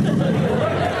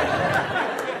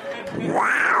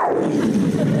 Wow.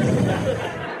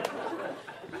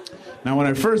 Now, when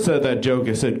I first said that joke,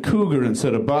 I said cougar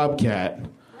instead of bobcat.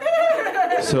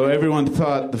 So everyone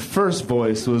thought the first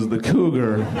voice was the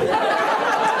cougar.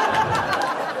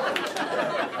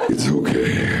 It's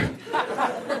okay.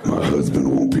 My husband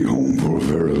won't be home for a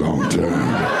very long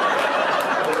time.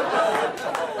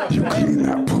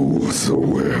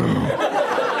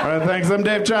 Make some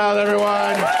Dave Child,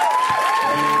 everyone.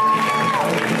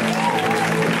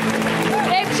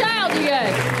 Dave Child, you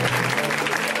guys.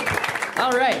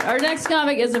 All right, our next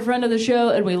comic is a friend of the show,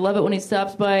 and we love it when he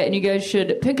stops by. And you guys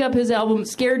should pick up his album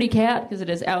Scaredy Cat because it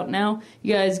is out now.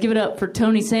 You guys give it up for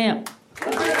Tony Sam.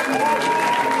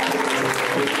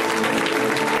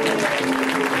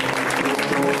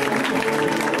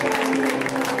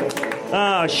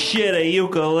 Oh shit, a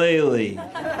ukulele.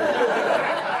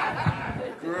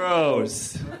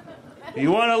 Gross.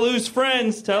 You want to lose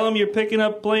friends, tell them you're picking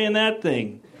up playing that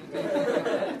thing.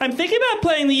 I'm thinking about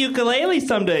playing the ukulele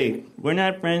someday. We're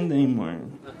not friends anymore.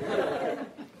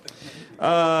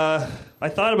 I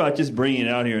thought about just bringing it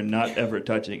out here and not ever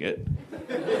touching it.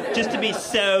 Just to be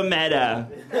so meta,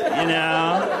 you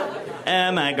know?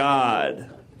 Oh my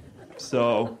God.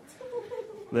 So,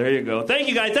 there you go. Thank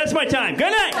you guys, that's my time.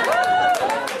 Good night.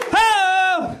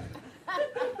 Ho!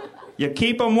 You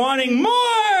keep them wanting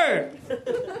more!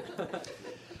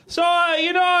 So,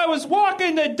 I was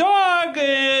walking the dog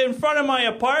in front of my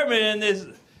apartment,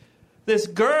 and this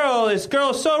girl is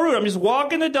so rude. I'm just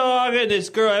walking the dog, and this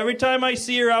girl, every time I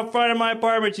see her out front of my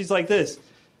apartment, she's like this.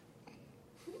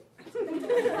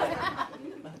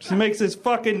 She makes this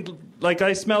fucking, like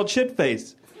I smelled shit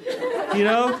face, you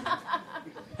know?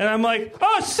 And I'm like,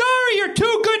 oh, sorry, you're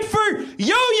too good for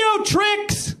yo-yo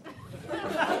tricks!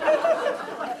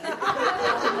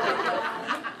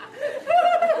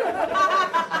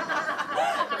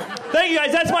 Thank you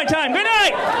guys, that's my time. Good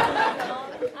night!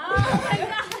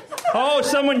 Oh,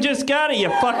 someone just got it, you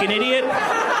fucking idiot.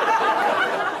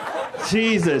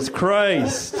 Jesus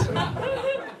Christ.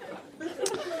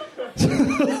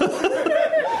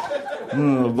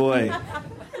 Oh, boy.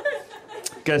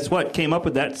 Guess what? Came up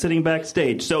with that sitting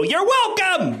backstage. So you're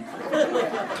welcome!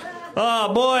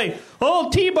 Oh, boy.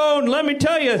 Old T-Bone, let me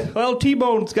tell you. Old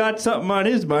T-Bone's got something on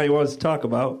his mind he wants to talk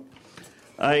about.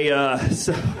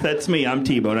 So that's me. I'm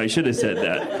T-Bone. I should have said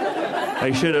that.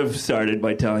 I should have started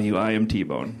by telling you I am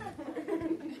T-Bone.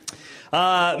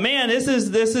 Man, this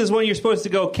is when you're supposed to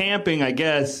go camping, I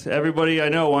guess. Everybody I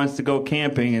know wants to go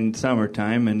camping in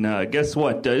summertime, and guess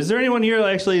what? Is there anyone here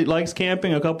that actually likes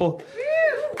camping? A couple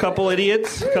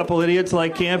idiots. A couple idiots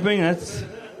like camping.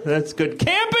 That's good.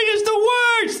 Camping is the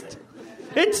worst.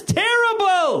 It's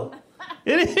terrible.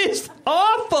 It is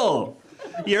awful.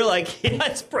 You're like,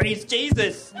 yes, praise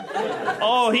Jesus.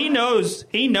 Oh, he knows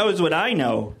what I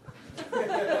know.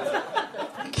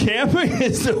 Camping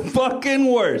is the fucking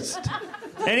worst.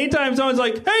 Anytime someone's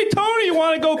like, hey, Tony, you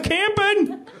want to go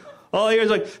camping? All I hear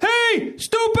is like, hey,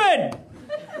 stupid!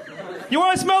 You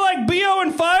want to smell like BO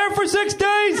and fire for 6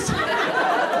 days?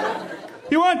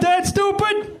 You want that,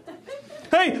 stupid?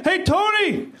 Hey,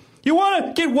 Tony, you want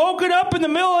to get woken up in the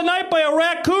middle of the night by a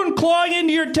raccoon clawing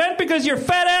into your tent because your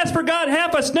fat ass forgot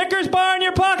half a Snickers bar in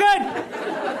your pocket?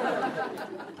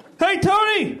 Hey,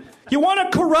 Tony, you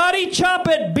want to karate chop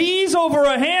at B's over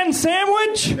a ham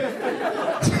sandwich?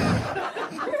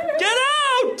 Get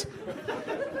out!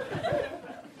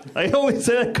 I only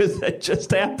said it because that just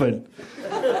happened.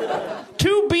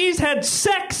 2 bees had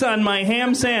sex on my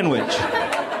ham sandwich.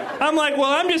 I'm like,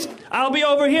 well, I'll be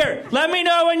over here. Let me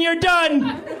know when you're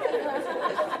done.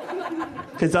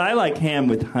 Because I like ham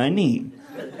with honey.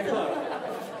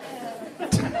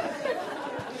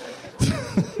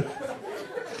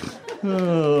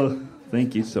 Oh,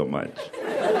 thank you so much.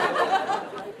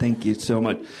 Thank you so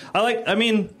much.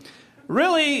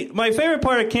 Really, my favorite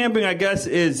part of camping, I guess,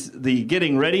 is the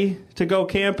getting ready to go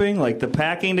camping, like the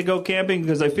packing to go camping,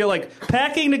 because I feel like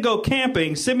packing to go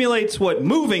camping simulates what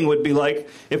moving would be like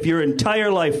if your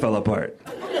entire life fell apart.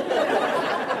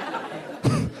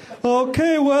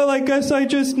 Okay, well, I guess I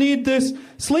just need this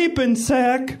sleeping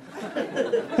sack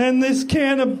and this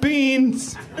can of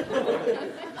beans.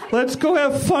 Let's go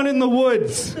have fun in the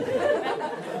woods.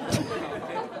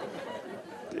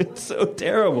 It's so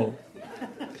terrible.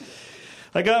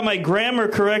 I got my grammar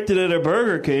corrected at a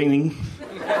Burger King.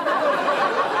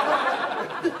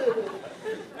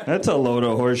 That's a load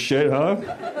of horse shit, huh?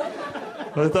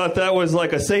 I thought that was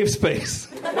like a safe space.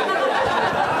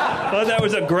 I thought that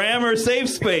was a grammar safe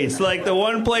space, like the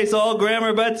one place all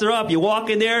grammar bets are off. You walk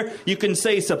in there, you can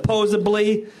say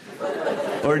supposedly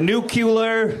or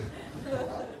nuclear.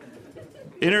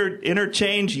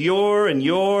 Interchange your and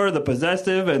your, the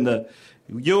possessive and the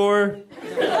your.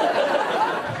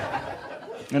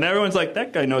 And everyone's like,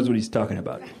 that guy knows what he's talking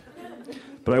about.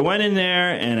 But I went in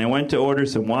there and I went to order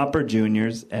some Whopper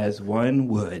Juniors, as one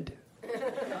would.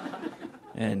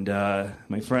 And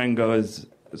my friend goes,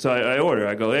 so I order.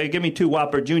 I go, hey, give me 2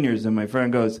 Whopper Juniors. And my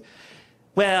friend goes,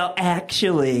 well,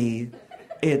 actually,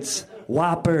 it's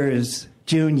Whoppers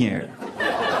Junior.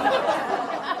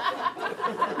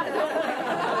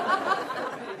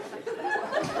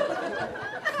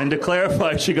 And to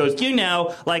clarify, she goes, you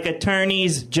know, like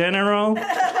attorneys general?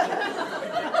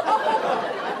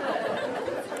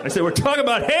 I said, we're talking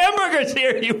about hamburgers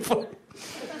here, you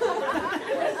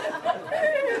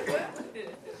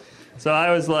So I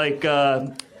was like,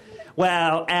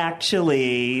 well,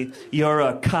 actually, you're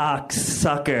a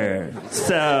cocksucker.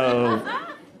 So,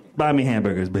 buy me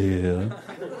hamburgers, Bill.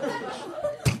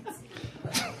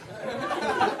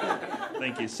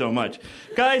 Thank you so much.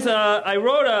 Guys, I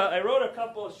wrote a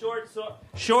couple of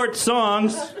short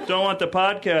songs. Don't want the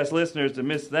podcast listeners to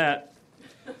miss that.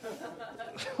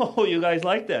 Oh, you guys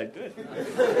like that? Good.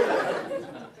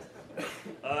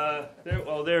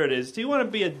 There it is. Do you want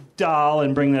to be a doll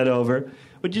and bring that over?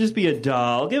 Would you just be a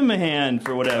doll? Give him a hand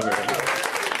for whatever.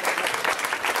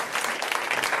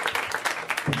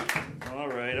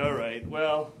 All right.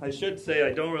 Well, I should say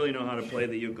I don't really know how to play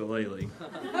the ukulele.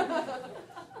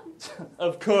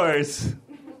 Of course.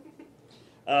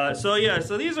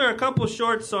 So these are a couple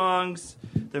short songs.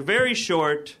 They're very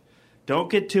short. Don't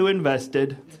get too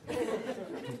invested.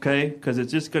 Okay? Because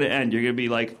it's just going to end. You're going to be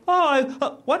like,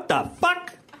 what the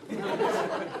fuck?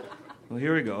 Well,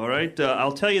 here we go, all right?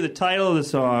 I'll tell you the title of the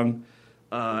song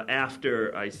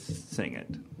after I sing it.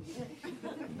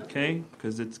 Okay?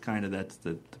 Because it's kind of, that's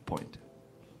the point.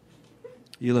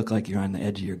 You look like you're on the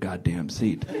edge of your goddamn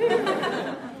seat.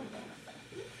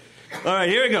 All right,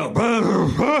 here we go.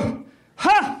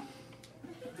 Ha!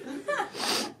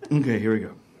 Okay, here we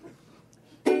go.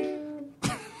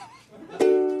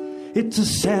 It's a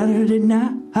Saturday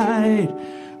night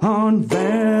on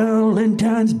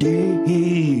Valentine's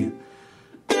Day.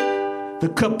 The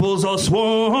couples all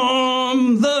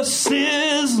swarm the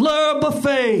Sizzler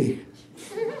buffet.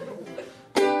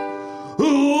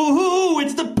 Ooh,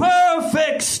 it's the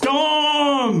perfect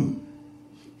storm.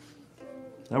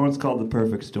 That one's called The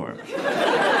Perfect Storm.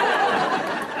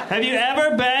 Have you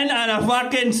ever been on a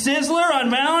fucking Sizzler on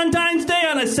Valentine's Day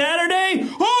on a Saturday?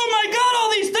 Oh my God,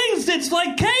 all these things, it's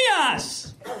like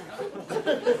chaos.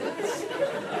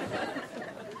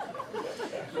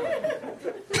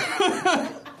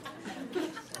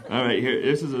 All right, here,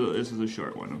 this is a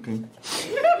short one, okay?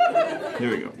 Here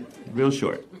we go. Real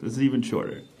short. This is even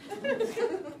shorter.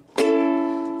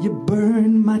 You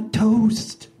burn my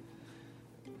toast.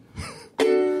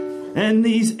 And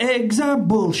these eggs are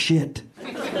bullshit.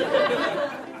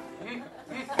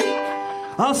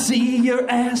 I'll see your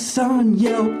ass on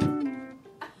Yelp.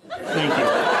 Thank you.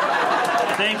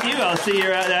 Thank you. I'll see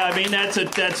your. I mean, that's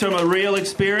from a real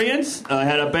experience. I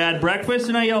had a bad breakfast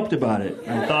and I yelped about it.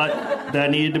 I thought that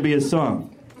needed to be a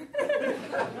song.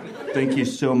 Thank you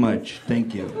so much.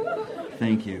 Thank you.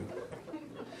 Thank you.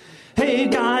 Hey,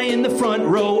 guy in the front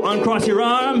row, uncross your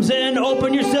arms and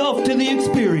open yourself to the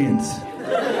experience.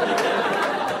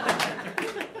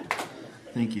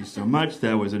 Thank you so much.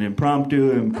 That was an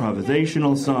impromptu,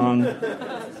 improvisational song.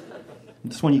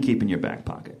 This one you keep in your back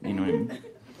pocket. You know what I mean?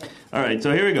 All right,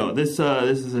 so here we go. This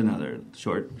is another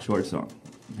short song.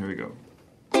 Here we go.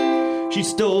 She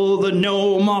stole the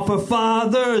gnome off her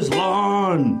father's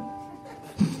lawn.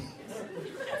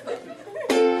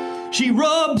 She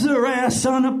rubs her ass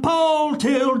on a pole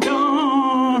till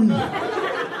dawn.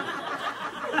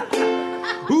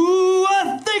 Ooh,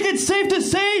 I think it's safe to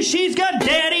say she's got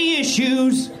daddy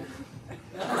issues.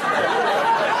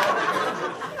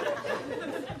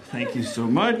 Thank you so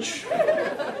much.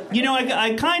 You know,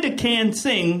 I kind of can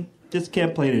sing, just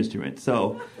can't play an instrument.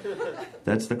 So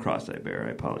that's the cross I bear.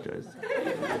 I apologize.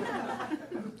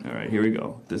 All right, here we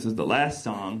go. This is the last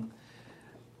song.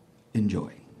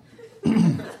 Enjoy.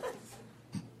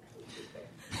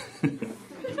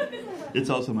 It's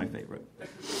also my favorite.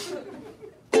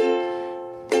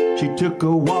 She took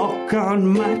a walk on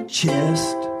my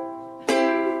chest.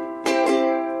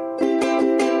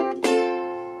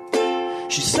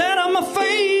 She sat on my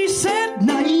face at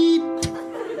night.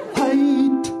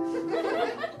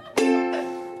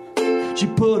 She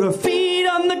put her feet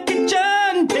on the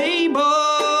kitchen table.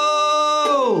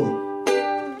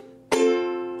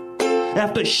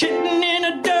 After shitting in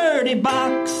a dirty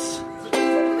box.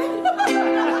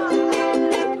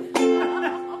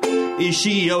 Is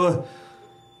she a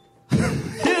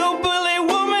hillbilly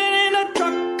woman in a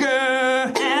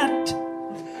trucker hat?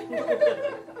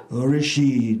 Or is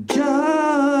she just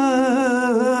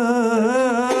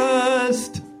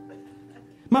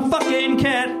my fucking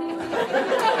cat?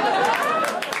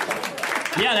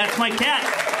 Yeah, that's my cat.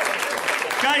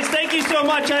 Guys, thank you so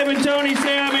much. I've been Tony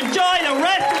Sam. Enjoy the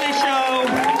rest of the show.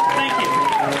 Thank you.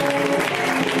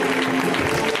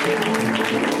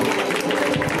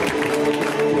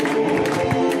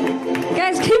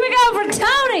 Guys, keep it going for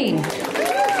Tony!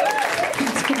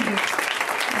 Let's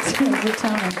give it for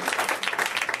Tony.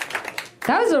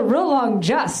 a real long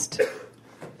just.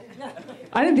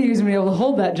 I didn't think he was going to be able to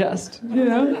hold that just, you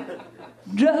know?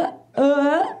 It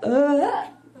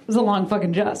was a long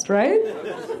fucking just, right?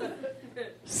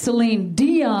 Celine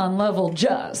Dion level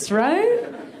just, right?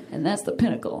 And that's the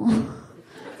pinnacle.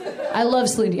 I love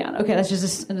Celine Dion. Okay, that's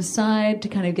just an aside to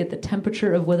kind of get the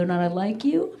temperature of whether or not I like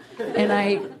you. And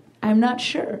I'm not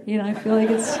sure. You know, I feel like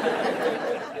it's...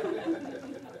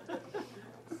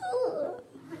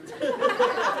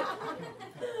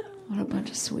 What a bunch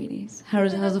of sweeties.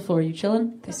 How's the floor? You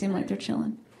chilling? They seem like they're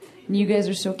chilling. And you guys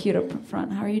are so cute up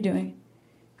front. How are you doing?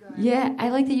 Good. Yeah, I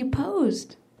like that you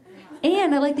posed.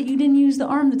 And I like that you didn't use the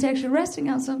arm that's actually resting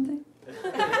on something.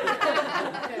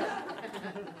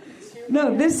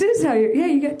 No, this is how you're... Yeah,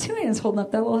 you got two hands holding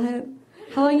up that little head.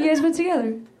 How long you guys been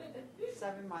together?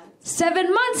 7 months.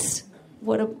 7 months!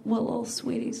 What little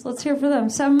sweeties. Let's hear for them.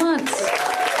 7 months.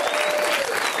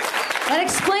 That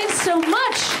explains so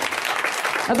much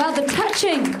about the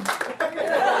touching.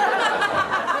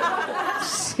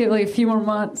 Just give like a few more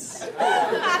months.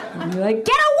 And you're like,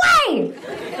 get away!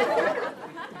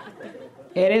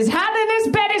 It is hot and this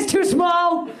bed is too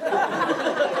small.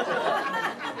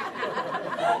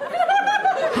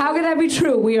 How can that be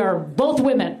true? We are both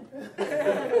women.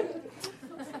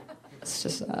 It's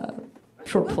just a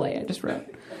short play I just wrote.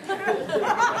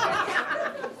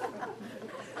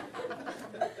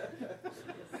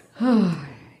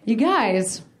 You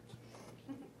guys,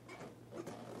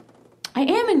 I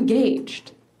am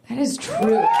engaged. That is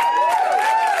true.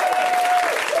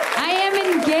 I am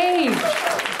engaged.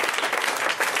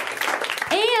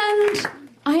 And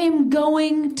I am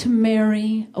going to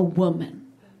marry a woman.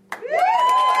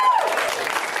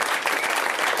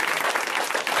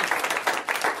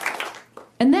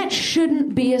 And that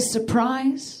shouldn't be a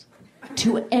surprise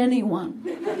to anyone.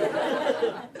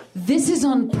 This is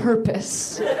on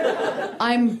purpose.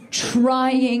 I'm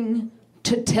trying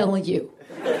to tell you.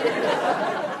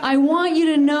 I want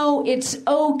you to know it's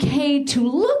okay to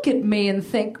look at me and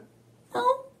think,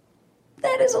 well,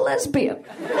 that is a lesbian.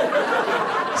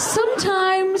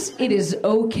 Sometimes it is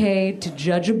okay to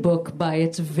judge a book by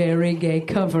its very gay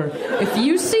cover. If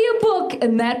you see a book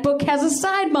and that book has a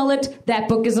side mullet, that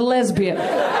book is a lesbian.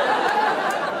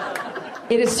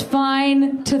 It is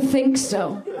fine to think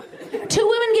so. 2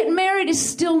 women getting married is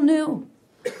still new.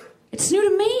 It's new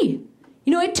to me.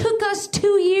 You know, it took us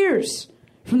 2 years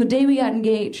from the day we got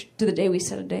engaged to the day we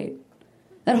set a date.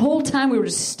 That whole time we were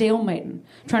just stalemating,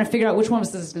 trying to figure out which one of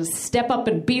us is going to step up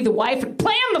and be the wife and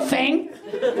plan the thing.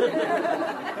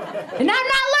 And I'm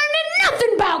not learning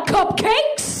nothing about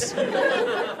cupcakes.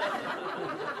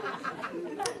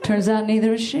 Turns out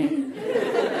neither is she.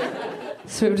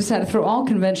 So we decided to throw all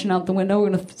convention out the window. We're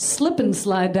going to slip and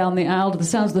slide down the aisle to the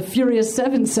sounds of the Furious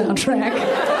 7 soundtrack.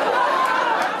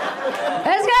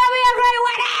 It's going to be a great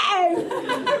wedding!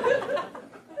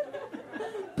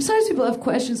 Besides, people have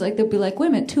questions like, they'll be like, wait a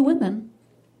minute, 2 women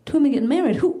getting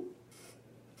married. Who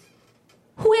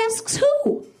asks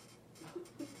who?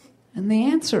 And the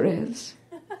answer is,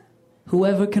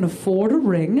 whoever can afford a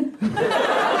ring.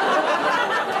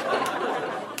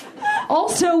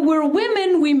 Also, we're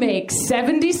women, we make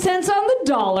 70 cents on the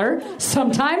dollar.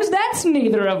 Sometimes that's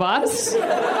neither of us.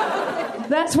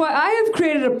 That's why I have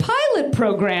created a pilot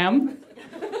program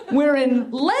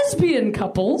wherein lesbian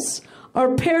couples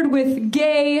are paired with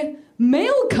gay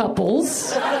male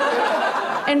couples,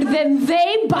 and then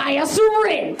they buy us a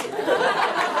ring.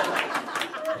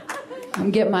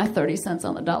 I'm getting my 30 cents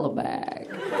on the dollar bag.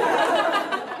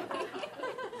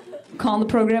 I'm calling the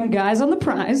program Guys on the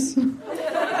Prize.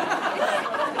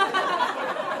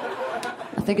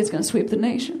 I think it's going to sweep the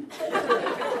nation.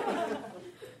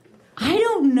 I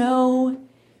don't know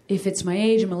if it's my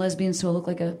age. I'm a lesbian, so I look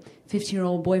like a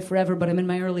 15-year-old boy forever, but I'm in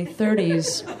my early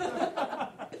 30s.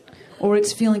 Or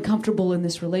it's feeling comfortable in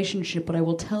this relationship, but I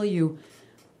will tell you,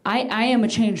 I am a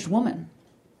changed woman.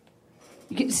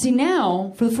 See,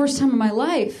 now, for the first time in my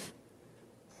life,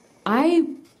 I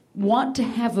want to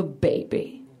have a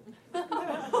baby.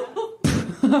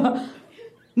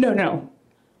 No.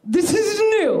 This is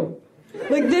new.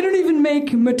 Like, they don't even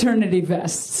make maternity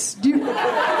vests. What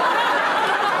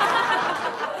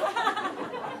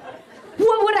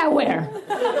would I wear?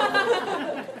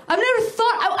 I've never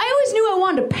thought... I always knew I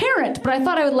wanted a parent, but I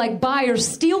thought I would, like, buy or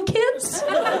steal kids.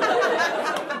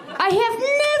 I have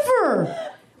never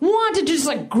wanted to just,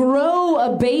 like, grow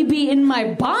a baby in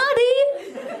my body.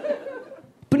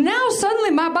 But now,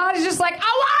 suddenly, my body's just like,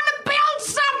 I want to build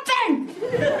something!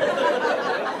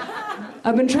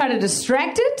 I've been trying to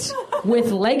distract it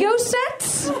with Lego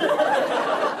sets.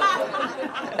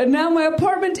 And now my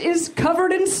apartment is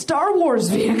covered in Star Wars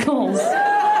vehicles.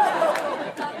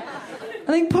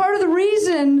 I think part of the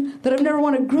reason that I've never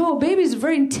wanted to grow a baby is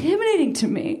very intimidating to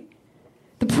me.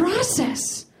 The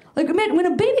process. Like, man, when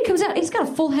a baby comes out, he's got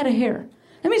a full head of hair.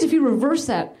 That means if you reverse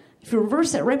that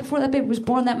right before that baby was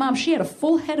born, that mom, she had a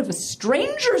full head of a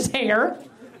stranger's hair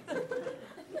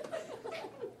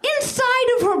inside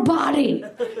of her body.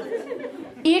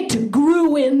 It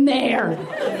grew in there.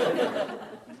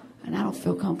 And I don't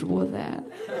feel comfortable with that.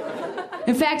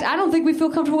 In fact, I don't think we feel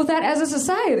comfortable with that as a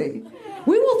society.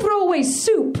 We will throw away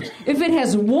soup if it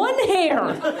has one hair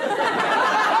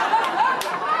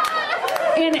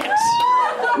in it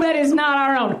that is not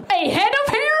our own. A head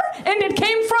of hair? And it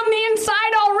came from the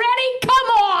inside already? Come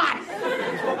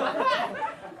on!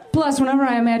 Plus, whenever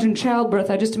I imagine childbirth,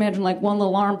 I just imagine like one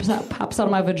little arm pops out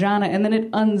of my vagina and then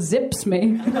it unzips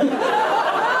me.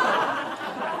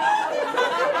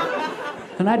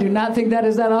 And I do not think that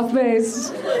is that off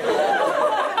base.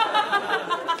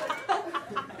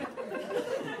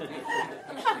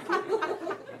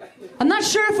 I'm not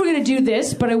sure if we're going to do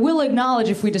this, but I will acknowledge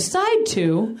if we decide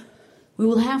to, we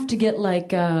will have to get like,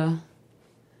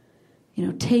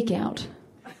 takeout.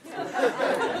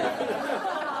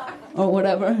 Or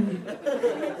whatever.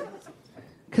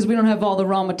 Because we don't have all the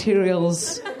raw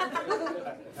materials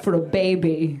for a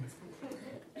baby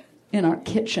in our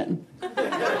kitchen.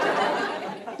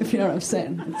 If you know what I'm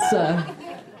saying.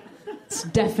 It's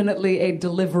definitely a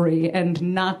delivery and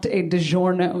not a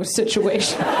DiGiorno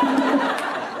situation.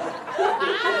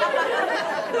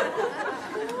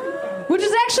 Which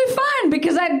is actually fine,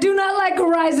 because I do not like a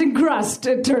rising crust,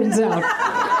 it turns out.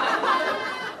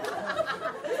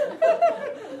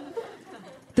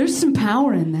 There's some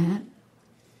power in that.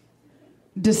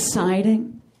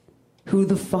 Deciding who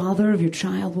the father of your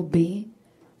child will be,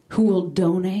 who will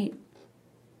donate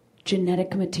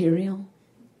genetic material,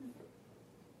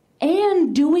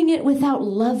 and doing it without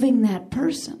loving that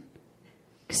person.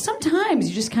 Because sometimes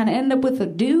you just kind of end up with a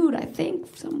dude, I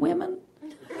think, some women.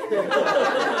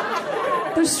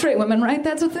 There's straight women, right?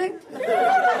 That's a thing?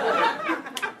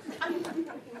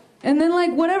 And then,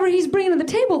 like, whatever he's bringing to the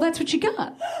table, that's what you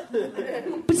got.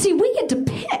 But see, we get to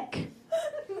pick.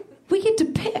 We get to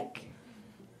pick.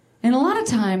 And a lot of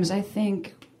times, I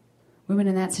think, women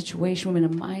in that situation,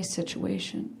 women in my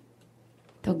situation,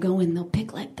 they'll go in, they'll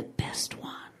pick, like, the best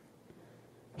one.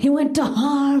 He went to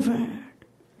Harvard,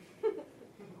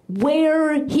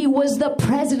 where he was the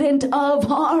president of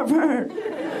Harvard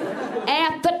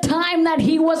at the time that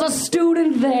he was a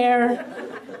student there.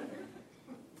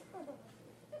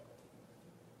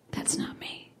 That's not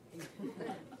me.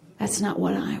 That's not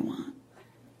what I want.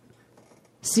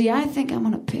 See, I think I'm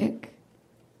going to pick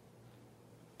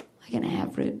like an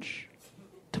average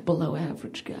to below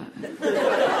average guy.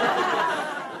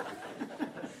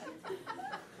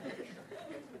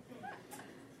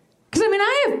 Because, I mean,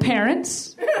 I have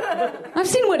parents. I've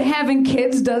seen what having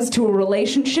kids does to a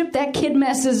relationship. That kid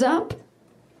messes up.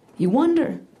 You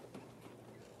wonder,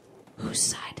 whose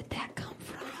side did that come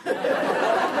from?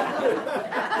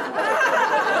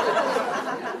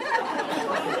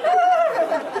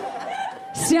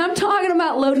 See, I'm talking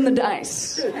about loading the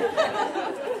dice.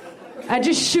 I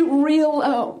just shoot real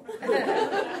low.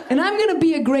 And I'm going to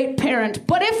be a great parent.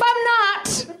 But if I'm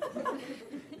not,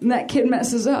 and that kid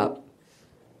messes up,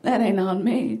 that ain't on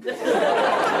me.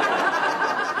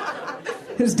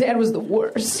 His dad was the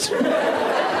worst.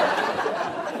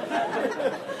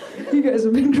 You guys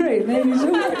have been great. Thank you so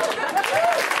much.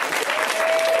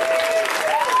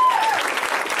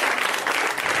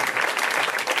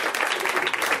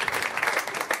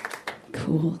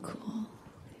 Cool.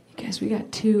 You guys, we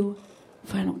got 2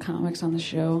 final comics on the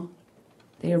show.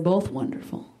 They are both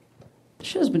wonderful. The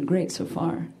show's been great so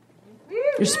far.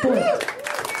 You're spoiled.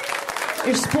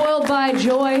 You're spoiled by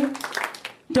joy.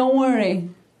 Don't worry.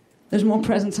 There's more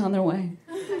presents on their way.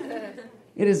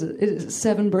 It is a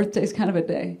 7 birthdays kind of a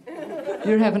day.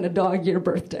 You're having a dog year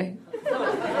birthday.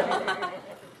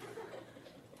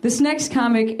 This next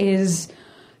comic is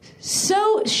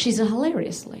she's a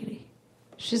hilarious lady.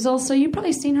 She's also, you've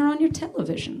probably seen her on your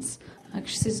televisions.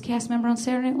 She's a cast member on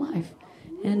Saturday Night Live.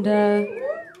 And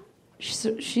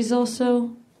she's also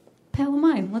a pal of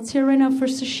mine. Let's hear it right now for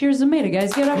Sasheer Zamata,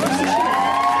 guys. Give it up for Sasheer.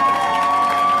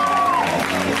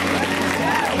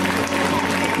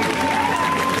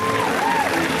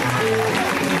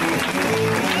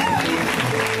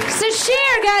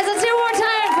 Sasheer, guys, let's hear one more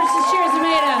time for Sasheer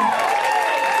Zamata.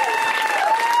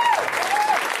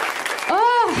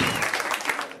 Oh,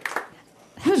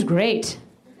 that was great.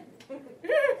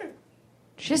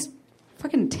 Just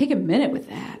fucking take a minute with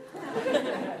that.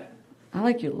 I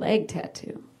like your leg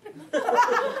tattoo.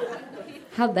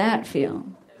 How'd that feel?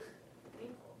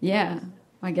 Yeah,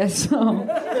 I guess so.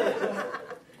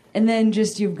 And then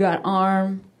just you've got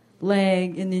arm,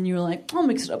 leg, and then you're like, I'll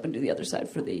mix it up and do the other side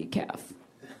for the calf.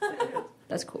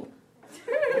 That's cool.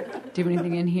 Do you have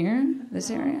anything in here, this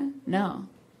area? No.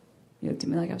 You looked at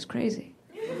me like I was crazy.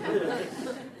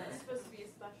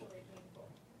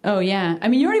 Oh, yeah. I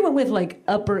mean, you already went with, like,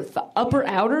 upper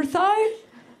outer thigh?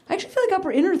 I actually feel like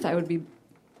upper inner thigh would be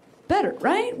better,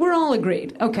 right? We're all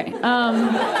agreed. Okay.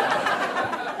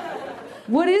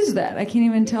 What is that? I can't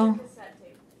even tell.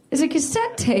 Is it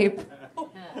cassette tape?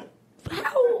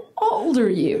 How old are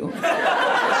you?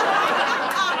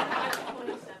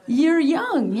 You're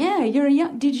young. Yeah, you're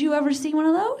young. Did you ever see one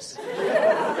of those?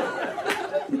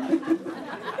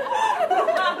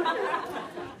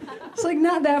 It's like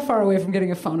not that far away from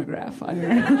getting a phonograph on your...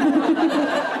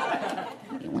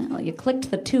 Well, you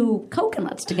clicked the two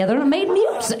coconuts together and made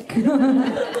music.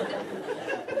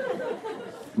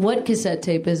 What cassette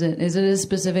tape is it? Is it a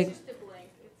specific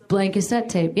blank cassette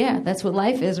tape? Yeah, that's what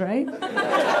life is, right?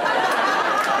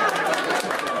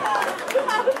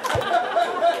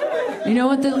 You know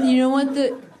what the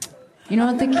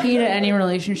key to any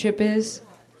relationship is?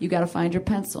 You got to find your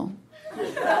pencil.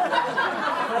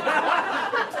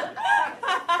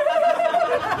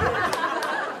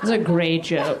 It's a great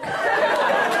joke.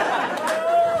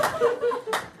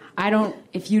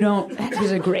 It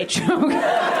was a great joke.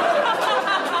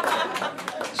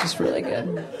 It's just really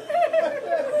good.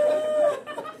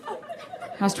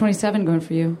 How's 27 going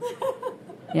for you?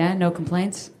 Yeah, no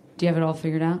complaints? Do you have it all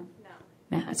figured out?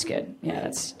 No. Nah, that's good. Yeah,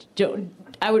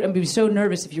 I would be so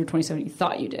nervous if you were 27 and you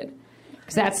thought you did.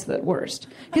 Because that's the worst.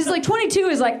 Because like 22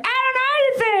 is like, I don't know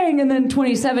anything! And then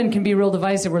 27 can be real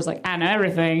divisive where it's like, I know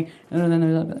everything. And then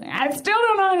there's like, I still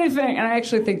don't know anything. And I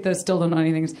actually think the still don't know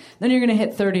anything. Then you're going to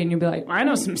hit 30 and you'll be like, I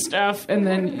know some stuff. And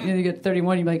then you get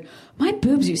 31 you'll be like, my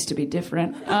boobs used to be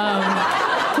different.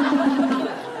 That's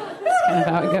kind of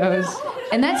how it goes.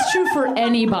 And that's true for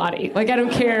anybody. Like, I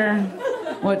don't care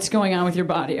what's going on with your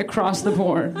body across the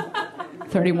board.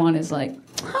 31 is like,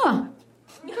 huh.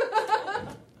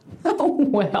 Oh,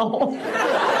 well.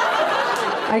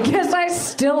 I guess I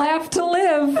still have to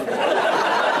live.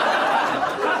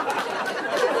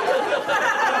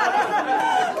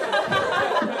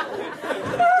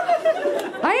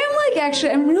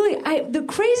 The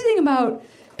crazy thing about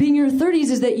being in your 30s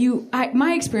is that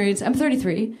my experience, I'm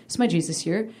 33, it's my Jesus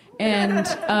year, and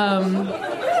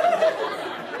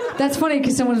that's funny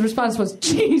because someone's response was,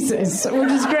 Jesus,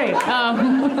 which is great.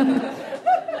 I'm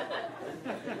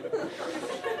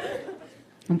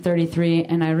 33,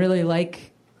 and I really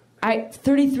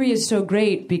 33 is so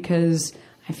great because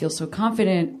I feel so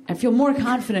confident. I feel more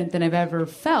confident than I've ever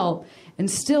felt. And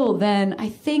still then, I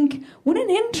think, what an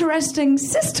interesting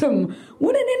system.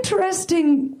 What an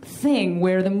interesting thing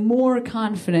where the more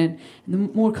confident and the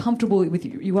more comfortable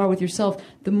you are with yourself,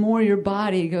 the more your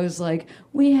body goes like,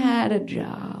 we had a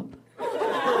job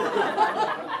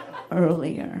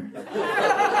earlier.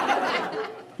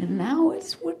 And now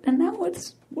we're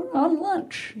on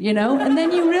lunch, you know? And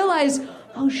then you realize,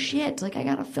 oh shit, like I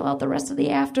gotta fill out the rest of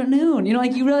the afternoon. You know,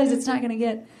 like you realize it's not gonna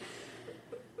get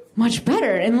much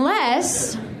better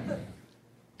unless,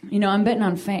 you know, I'm betting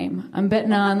on fame. I'm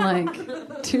betting on like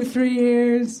 2-3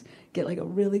 years, get like a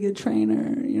really good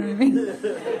trainer, you know what I mean?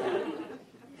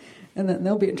 And then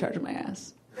they'll be in charge of my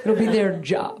ass. It'll be their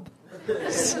job.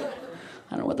 So,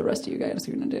 I don't know what the rest of you guys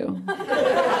are gonna do.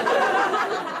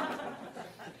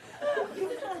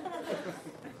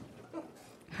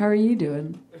 How are you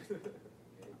doing?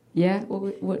 Yeah?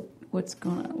 What's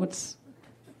going on?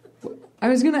 I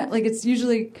was gonna, like, it's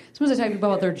usually, sometimes I talk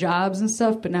about their jobs and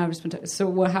stuff, but now I've just been talking,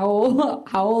 so how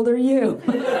old are you?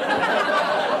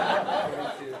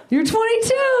 You're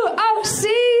 22! Oh,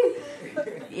 see?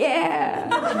 Yeah.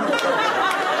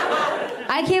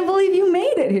 I can't believe you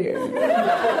made it here.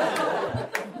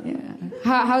 Yeah.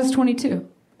 How's 22?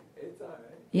 It's all right.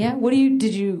 Yeah?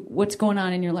 What's going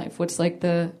on in your life? What's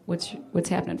what's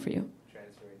happening for you?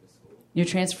 Transferring to school. You're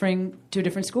transferring to a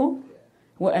different school? Yeah.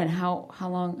 What, and how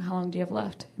long do you have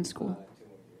left in school?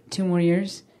 2 more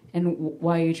years. 2 more years? And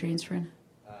why are you transferring?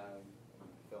 I'm a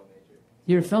film major.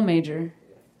 You're a film major,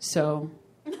 Yeah. so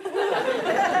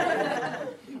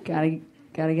gotta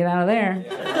get out of there.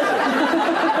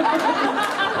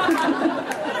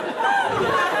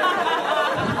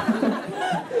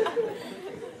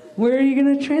 Where are you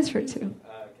gonna transfer to?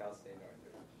 Cal State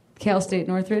Northridge. Cal State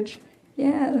Northridge?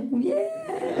 Yeah.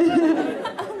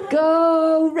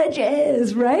 Go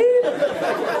Ridges, right?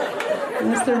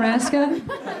 That's their mascot?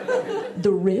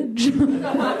 The Ridge.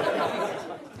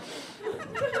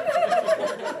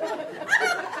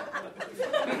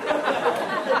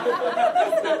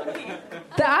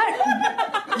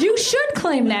 You should claim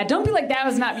claim that. Don't be like, that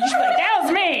was not me. You should be like, that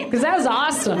was me, because that was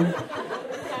awesome.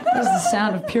 That was the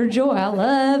sound of pure joy. I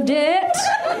loved it.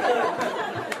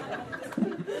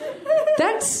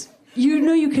 That's,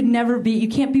 you could never be, you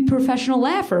can't be a professional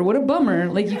laugher. What a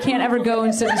bummer. Like, you can't ever go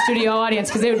and sit in the studio audience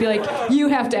because they would be like, you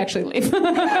have to actually leave.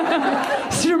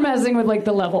 So you're messing with, like,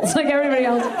 the levels. Like, everybody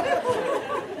else.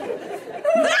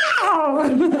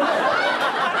 No!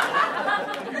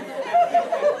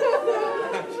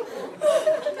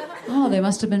 Oh, they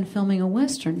must have been filming a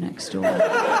Western next door. It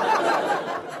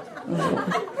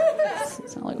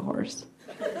sounds like a horse.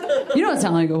 You don't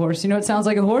sound like a horse. You know what sounds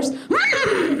like a horse?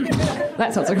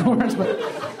 That sounds like a horse, but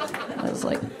that's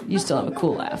like, you still have a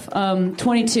cool laugh.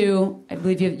 22, I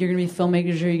believe you're going to be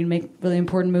filmmakers. You're going to make really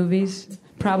important movies.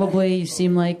 Probably, you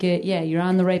seem like it. Yeah, you're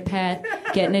on the right path,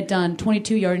 getting it done.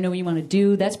 22, you already know what you want to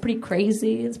do. That's pretty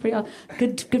crazy. It's pretty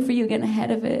good for you getting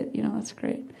ahead of it. You know, that's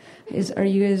great. Are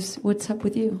you guys, what's up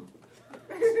with you?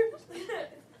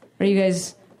 Are you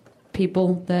guys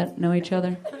people that know each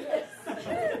other?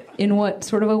 In what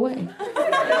sort of a way?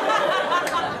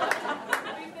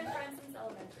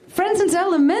 Friends since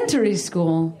elementary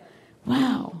school.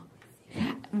 Wow.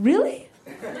 Yeah, really?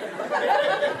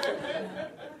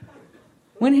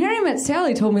 When Harry Met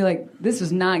Sally told me, like, this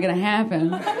was not going to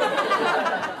happen,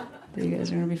 that you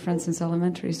guys are going to be friends since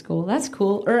elementary school. That's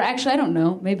cool. Or actually, I don't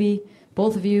know. Maybe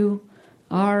both of you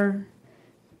are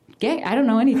gay. I don't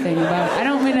know anything about it. I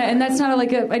don't mean it, and that's not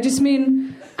I just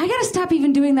mean, I got to stop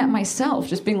even doing that myself.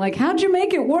 Just being like, how'd you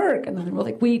make it work? And then we're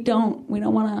like, we don't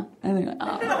want to. And then,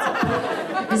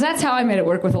 because that's how I made it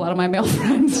work with a lot of my male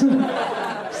friends.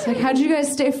 It's like, how'd you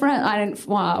guys stay friends? I didn't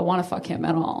want to fuck him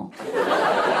at all.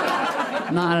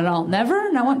 Not at all.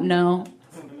 Never? No.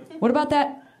 What about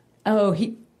that? Oh,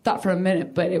 he thought for a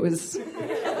minute, but it was,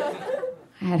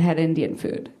 I had Indian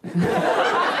food.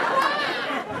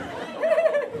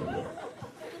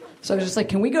 So I was just like,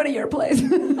 can we go to your place? So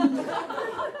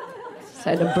I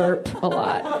had to burp a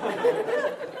lot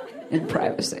in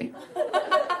privacy.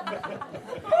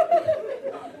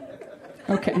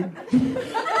 Okay.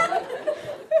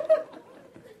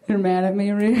 You're mad at me,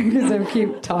 Rita, because I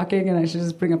keep talking and I should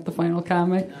just bring up the final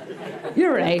comic.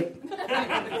 You're right.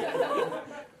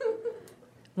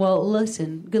 Well,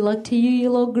 listen, good luck to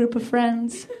you little group of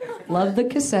friends. Love the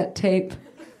cassette tape.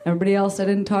 Everybody else I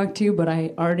didn't talk to, but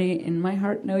I already, in my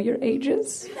heart, know your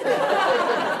ages.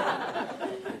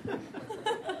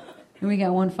 And we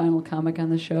got one final comic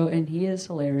on the show, and he is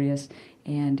hilarious.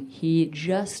 And he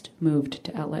just moved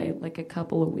to LA like a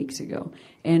couple of weeks ago.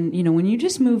 And, you know, when you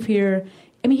just move here,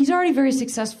 I mean, he's already very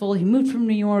successful. He moved from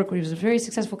New York, where he was a very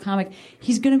successful comic.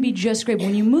 He's going to be just great. But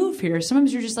when you move here,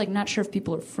 sometimes you're just, like, not sure if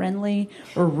people are friendly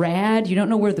or rad. You don't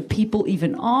know where the people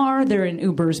even are. They're in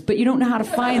Ubers, but you don't know how to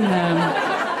find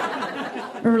them.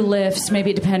 Or Lyfts,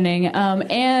 maybe, depending.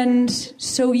 And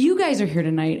so you guys are here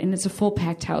tonight, and it's a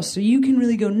full-packed house, so you can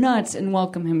really go nuts and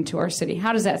welcome him to our city.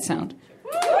 How does that sound?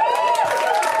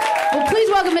 Well, please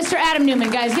welcome Mr. Adam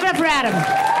Newman, guys. Give it up for Adam.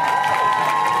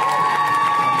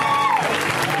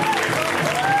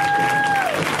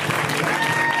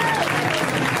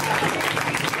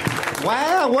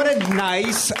 Wow, what a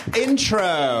nice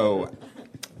intro.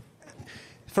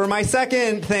 For my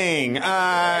second thing,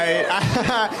 I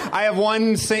have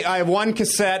one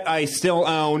cassette I still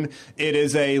own. It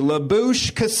is a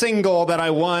Labouche single that I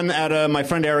won at my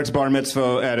friend Eric's bar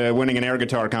mitzvah at winning an air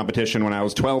guitar competition when I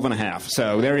was 12 and a half.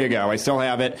 So there you go. I still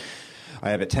have it.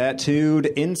 I have it tattooed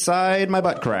inside my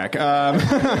butt crack.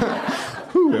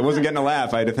 It wasn't getting a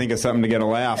laugh. I had to think of something to get a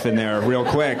laugh in there real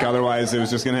quick. Otherwise, it was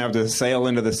just going to have to sail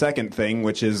into the second thing,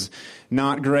 which is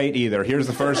not great either. Here's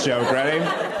the first joke. Ready?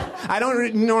 I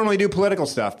don't normally do political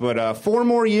stuff, but 4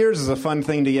 more years is a fun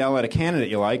thing to yell at a candidate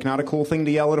you like, not a cool thing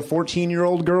to yell at a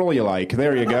 14-year-old girl you like.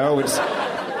 There you go. It's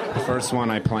the first one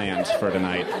I planned for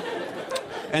tonight.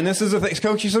 And this is the thing,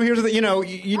 Coach. So here's the thing. You know,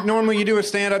 normally you do a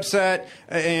stand-up set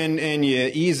and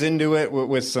you ease into it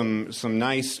with some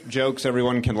nice jokes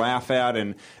everyone can laugh at,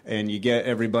 and you get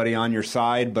everybody on your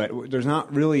side. But there's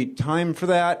not really time for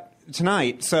that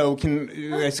tonight. So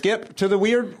can I skip to the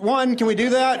weird one? Can we do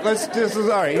that? This is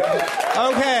all right.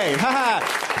 Okay. Haha.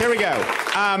 Here we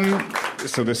go.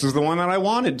 So this is the one that I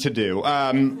wanted to do.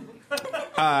 I'm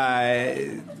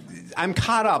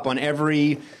caught up on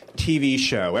every TV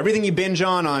show. Everything you binge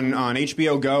on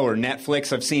HBO Go or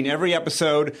Netflix, I've seen every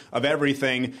episode of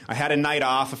everything. I had a night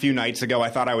off a few nights ago. I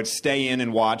thought I would stay in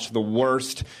and watch the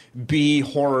worst B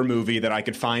horror movie that I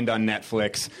could find on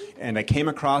Netflix, and I came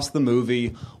across the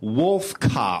movie Wolf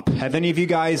Cop. Have any of you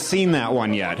guys seen that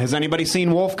one yet? Has anybody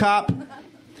seen Wolf Cop?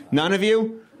 None of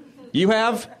you? You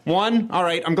have? One? All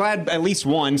right, I'm glad at least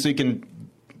one, so you can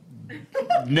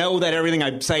know that everything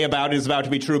I say about it is about to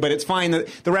be true, but it's fine.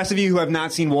 The rest of you who have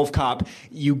not seen Wolf Cop,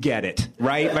 you get it,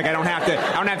 right? Like I don't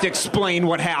have to explain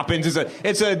what happens.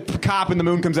 It's a cop and the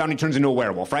moon comes out and he turns into a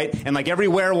werewolf, right? And like every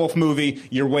werewolf movie,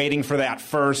 you're waiting for that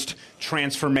first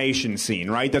transformation scene,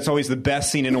 right? That's always the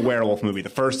best scene in a werewolf movie. The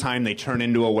first time they turn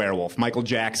into a werewolf. Michael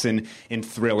Jackson in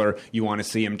Thriller, you want to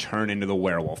see him turn into the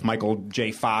werewolf. Michael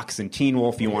J. Fox in Teen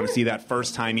Wolf, you want to see that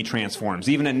first time he transforms.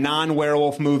 Even a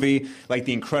non-werewolf movie like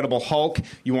The Incredible Hulk,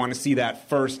 you want to see that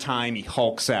first time he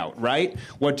hulks out, right?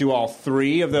 What do all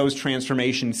three of those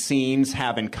transformation scenes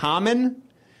have in common?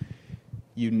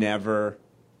 You never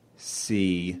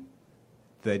see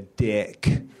the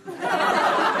dick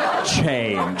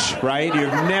change, right?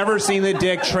 You've never seen the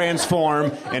dick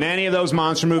transform in any of those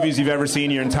monster movies you've ever seen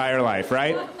in your entire life,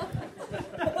 right?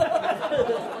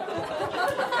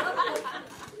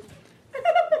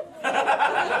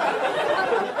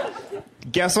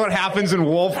 Guess what happens in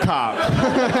Wolf Cop?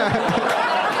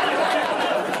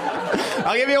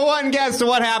 I'll give you one guess to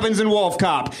what happens in Wolf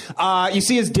Cop. You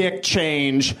see his dick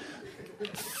change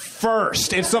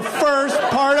first. It's the first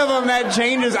part of him that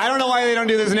changes. I don't know why they don't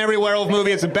do this in every werewolf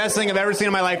movie. It's the best thing I've ever seen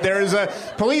in my life. There is a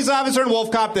police officer in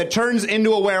Wolf Cop that turns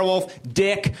into a werewolf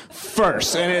dick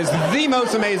first. And it is the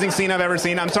most amazing scene I've ever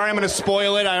seen. I'm sorry I'm going to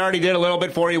spoil it. I already did a little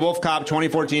bit for you. Wolf Cop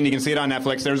 2014. You can see it on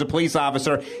Netflix. There's a police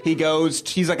officer.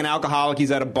 He's like an alcoholic.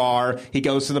 He's at a bar. He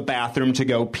goes to the bathroom to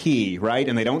go pee, right?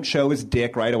 And they don't show his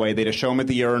dick right away. They just show him at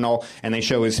the urinal and they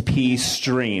show his pee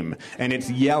stream. And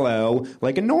it's yellow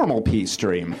like a normal pee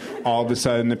stream. All of a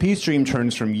sudden, the pee stream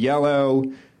turns from yellow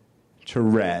to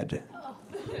red.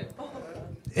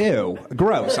 Ew.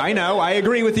 Gross. I know. I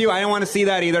agree with you. I don't want to see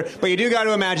that either. But you do got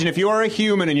to imagine if you are a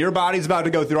human and your body's about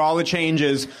to go through all the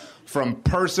changes from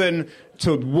person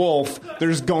to wolf,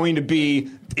 there's going to be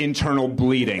internal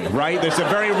bleeding, right? There's a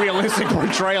very realistic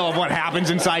portrayal of what happens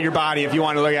inside your body if you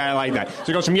want to look at it like that. So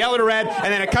it goes from yellow to red,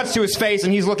 and then it cuts to his face,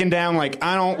 and he's looking down like,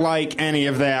 I don't like any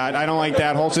of that. I don't like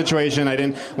that whole situation. I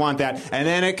didn't want that. And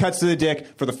then it cuts to the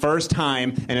dick for the first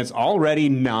time, and it's already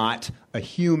not a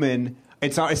human.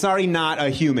 It's already not a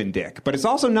human dick, but it's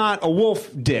also not a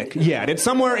wolf dick yet. It's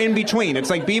somewhere in between.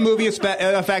 It's like B-movie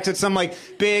effects. It's some like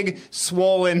big,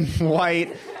 swollen,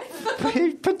 white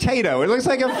potato. It looks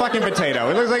like a fucking potato.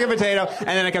 It looks like a potato, and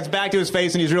then it cuts back to his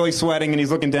face, and he's really sweating, and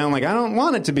he's looking down like, I don't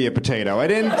want it to be a potato. I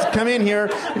didn't come in here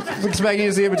expecting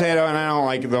to see a potato, and I don't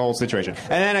like the whole situation.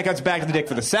 And then it cuts back to the dick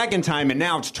for the second time, and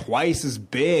now it's twice as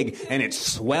big, and it's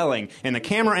swelling, and the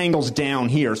camera angle's down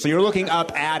here, so you're looking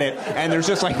up at it, and there's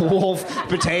just like wolf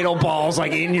potato balls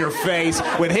like in your face,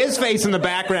 with his face in the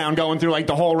background going through like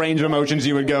the whole range of emotions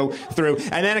you would go through.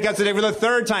 And then it cuts to the dick for the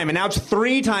third time, and now it's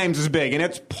 3 times as big, and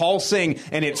it's pulsing,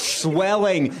 and it's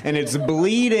swelling, and it's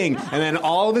bleeding, and then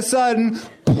all of a sudden,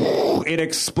 it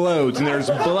explodes, and there's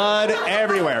blood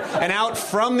everywhere. And out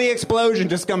from the explosion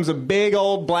just comes a big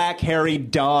old black hairy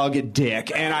dog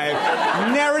dick. And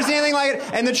I've never seen anything like it.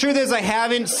 And the truth is I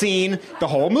haven't seen the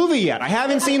whole movie yet. I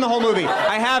haven't seen the whole movie.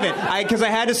 I haven't. Because I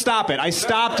had to stop it. I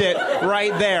stopped it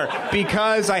right there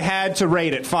because I had to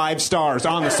rate it 5 stars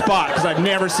on the spot because I've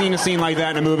never seen a scene like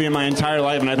that in a movie in my entire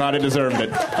life, and I thought it deserved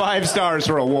it. 5 stars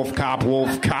for a wolf cop,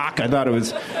 wolf cock. I thought it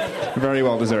was very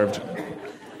well deserved.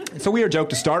 It's a weird joke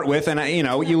to start with, and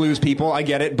you lose people. I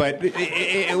get it, but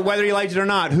whether you liked it or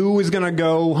not, who is going to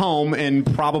go home and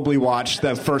probably watch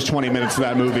the first 20 minutes of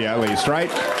that movie at least,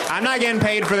 right? I'm not getting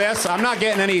paid for this. I'm not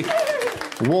getting any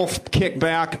wolf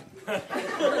kickback.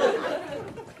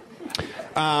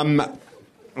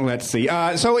 Let's see.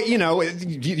 So,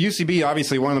 UCB,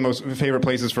 obviously, one of the most favorite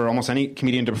places for almost any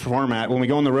comedian to perform at. When we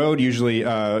go on the road, usually,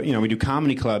 we do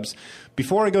comedy clubs.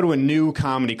 Before I go to a new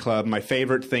comedy club, my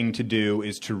favorite thing to do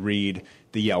is to read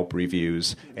the Yelp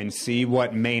reviews and see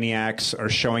what maniacs are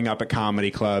showing up at comedy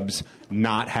clubs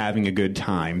not having a good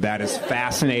time. That is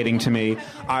fascinating to me.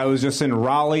 I was just in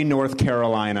Raleigh, North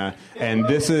Carolina, and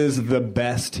this is the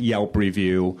best Yelp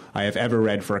review I have ever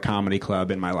read for a comedy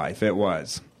club in my life. It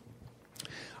was: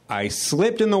 I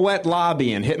slipped in the wet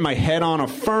lobby and hit my head on a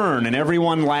fern, and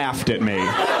everyone laughed at me.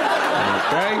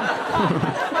 Okay?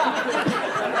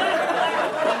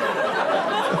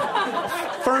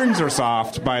 Ferns are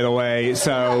soft, by the way,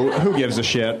 so who gives a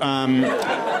shit? Then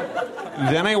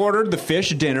I ordered the fish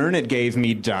dinner, and it gave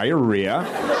me diarrhea.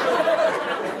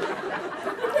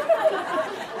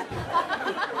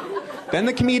 Then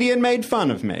the comedian made fun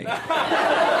of me.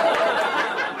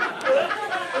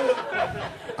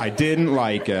 I didn't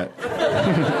like it.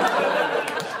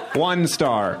 1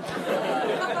 star.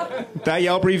 That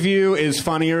Yelp review is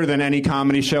funnier than any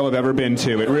comedy show I've ever been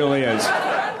to. It really is.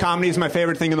 Comedy is my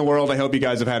favorite thing in the world. I hope you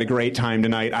guys have had a great time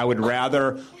tonight. I would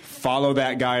rather follow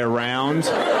that guy around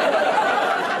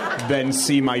than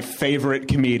see my favorite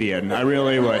comedian. I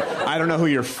really would. I don't know who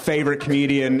your favorite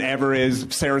comedian ever is.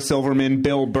 Sarah Silverman,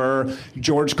 Bill Burr,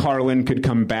 George Carlin could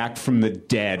come back from the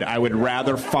dead. I would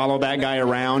rather follow that guy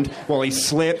around while he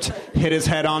slipped, hit his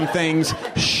head on things,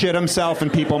 shit himself,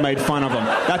 and people made fun of him.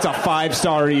 That's a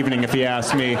 5-star evening, if you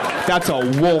ask me. That's a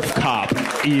wolf cop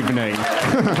evening.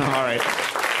 All right.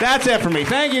 That's it for me.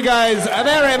 Thank you guys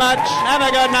very much. Have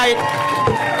a good night.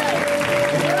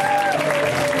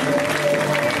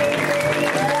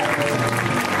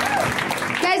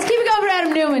 Guys, keep it going for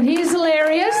Adam Newman. He's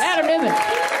hilarious. Adam Newman.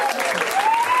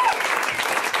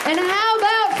 And how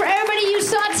about for everybody you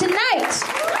saw tonight?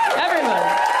 Everybody.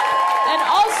 And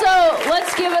also,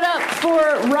 let's give it up for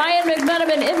Ryan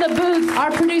McMenamin in the booth. Our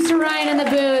producer Ryan in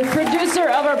the booth. Producer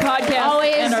of our podcast.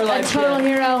 Always and our a live total show.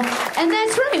 hero. And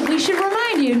that's right. We should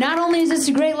remind you, not only is this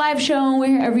a great live show and we're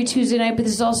here every Tuesday night, but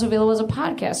this is also available as a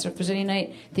podcast. So if there's any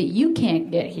night that you can't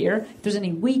get here, if there's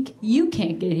any week you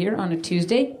can't get here on a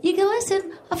Tuesday, you can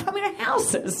listen from your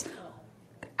houses.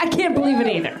 I can't believe it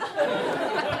either.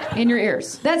 In your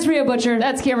ears. That's Rhea Butcher.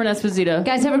 That's Cameron Esposito.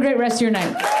 Guys, have a great rest of your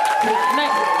night.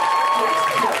 Night.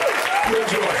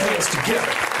 Put your hands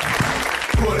together.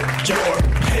 Put your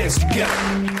hands together.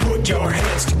 Put your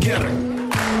hands together.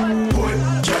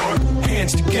 Put your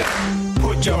hands together.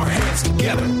 Put your hands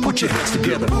together. Put your hands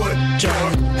together. Put your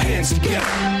hands together.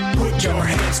 Put your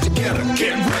hands together.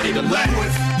 Get ready to laugh.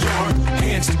 Put your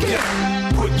hands together.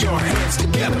 Put your hands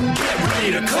together. Get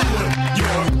ready to clap. Put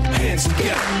your hands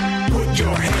together. Put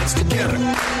your hands together.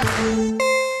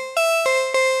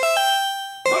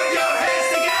 Put your hands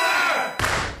together.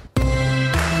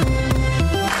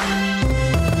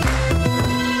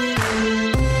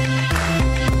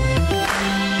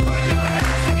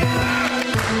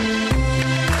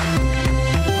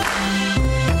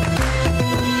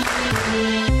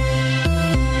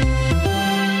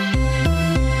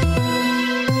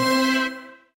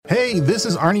 Hey, this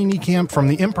is Arnie Niekamp from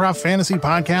the Improv Fantasy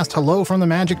Podcast, Hello from the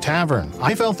Magic Tavern.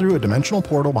 I fell through a dimensional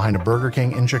portal behind a Burger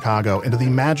King in Chicago into the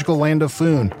magical land of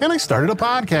Foon, and I started a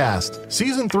podcast.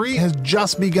 Season 3 has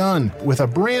just begun with a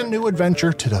brand new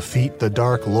adventure to defeat the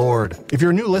Dark Lord. If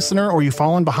you're a new listener or you've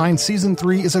fallen behind, Season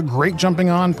 3 is a great jumping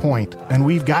on point, and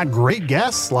we've got great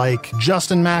guests like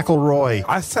Justin McElroy.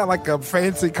 I sound like a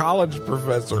fancy college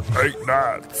professor. 8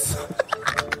 nuts.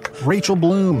 Rachel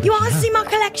Bloom. You want to see my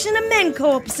collection of men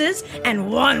corpses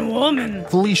and one woman?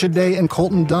 Felicia Day and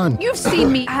Colton Dunn. You've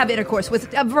seen me have intercourse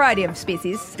with a variety of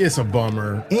species. It's a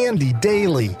bummer. Andy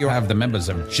Daly. You have the members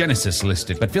of Genesis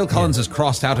listed, but Phil Collins is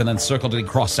crossed out and then circled and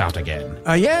crossed out again.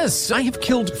 Yes, I have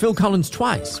killed Phil Collins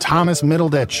twice. Thomas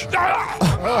Middleditch.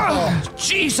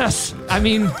 Jesus! I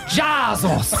mean,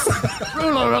 Jesus!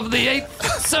 Ruler of the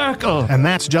 8th circle. And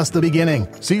that's just the beginning.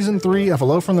 Season 3 of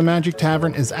Hello from the Magic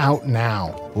Tavern is out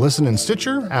now. Listen in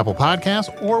Stitcher, Apple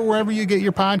Podcasts, or wherever you get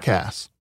your podcasts.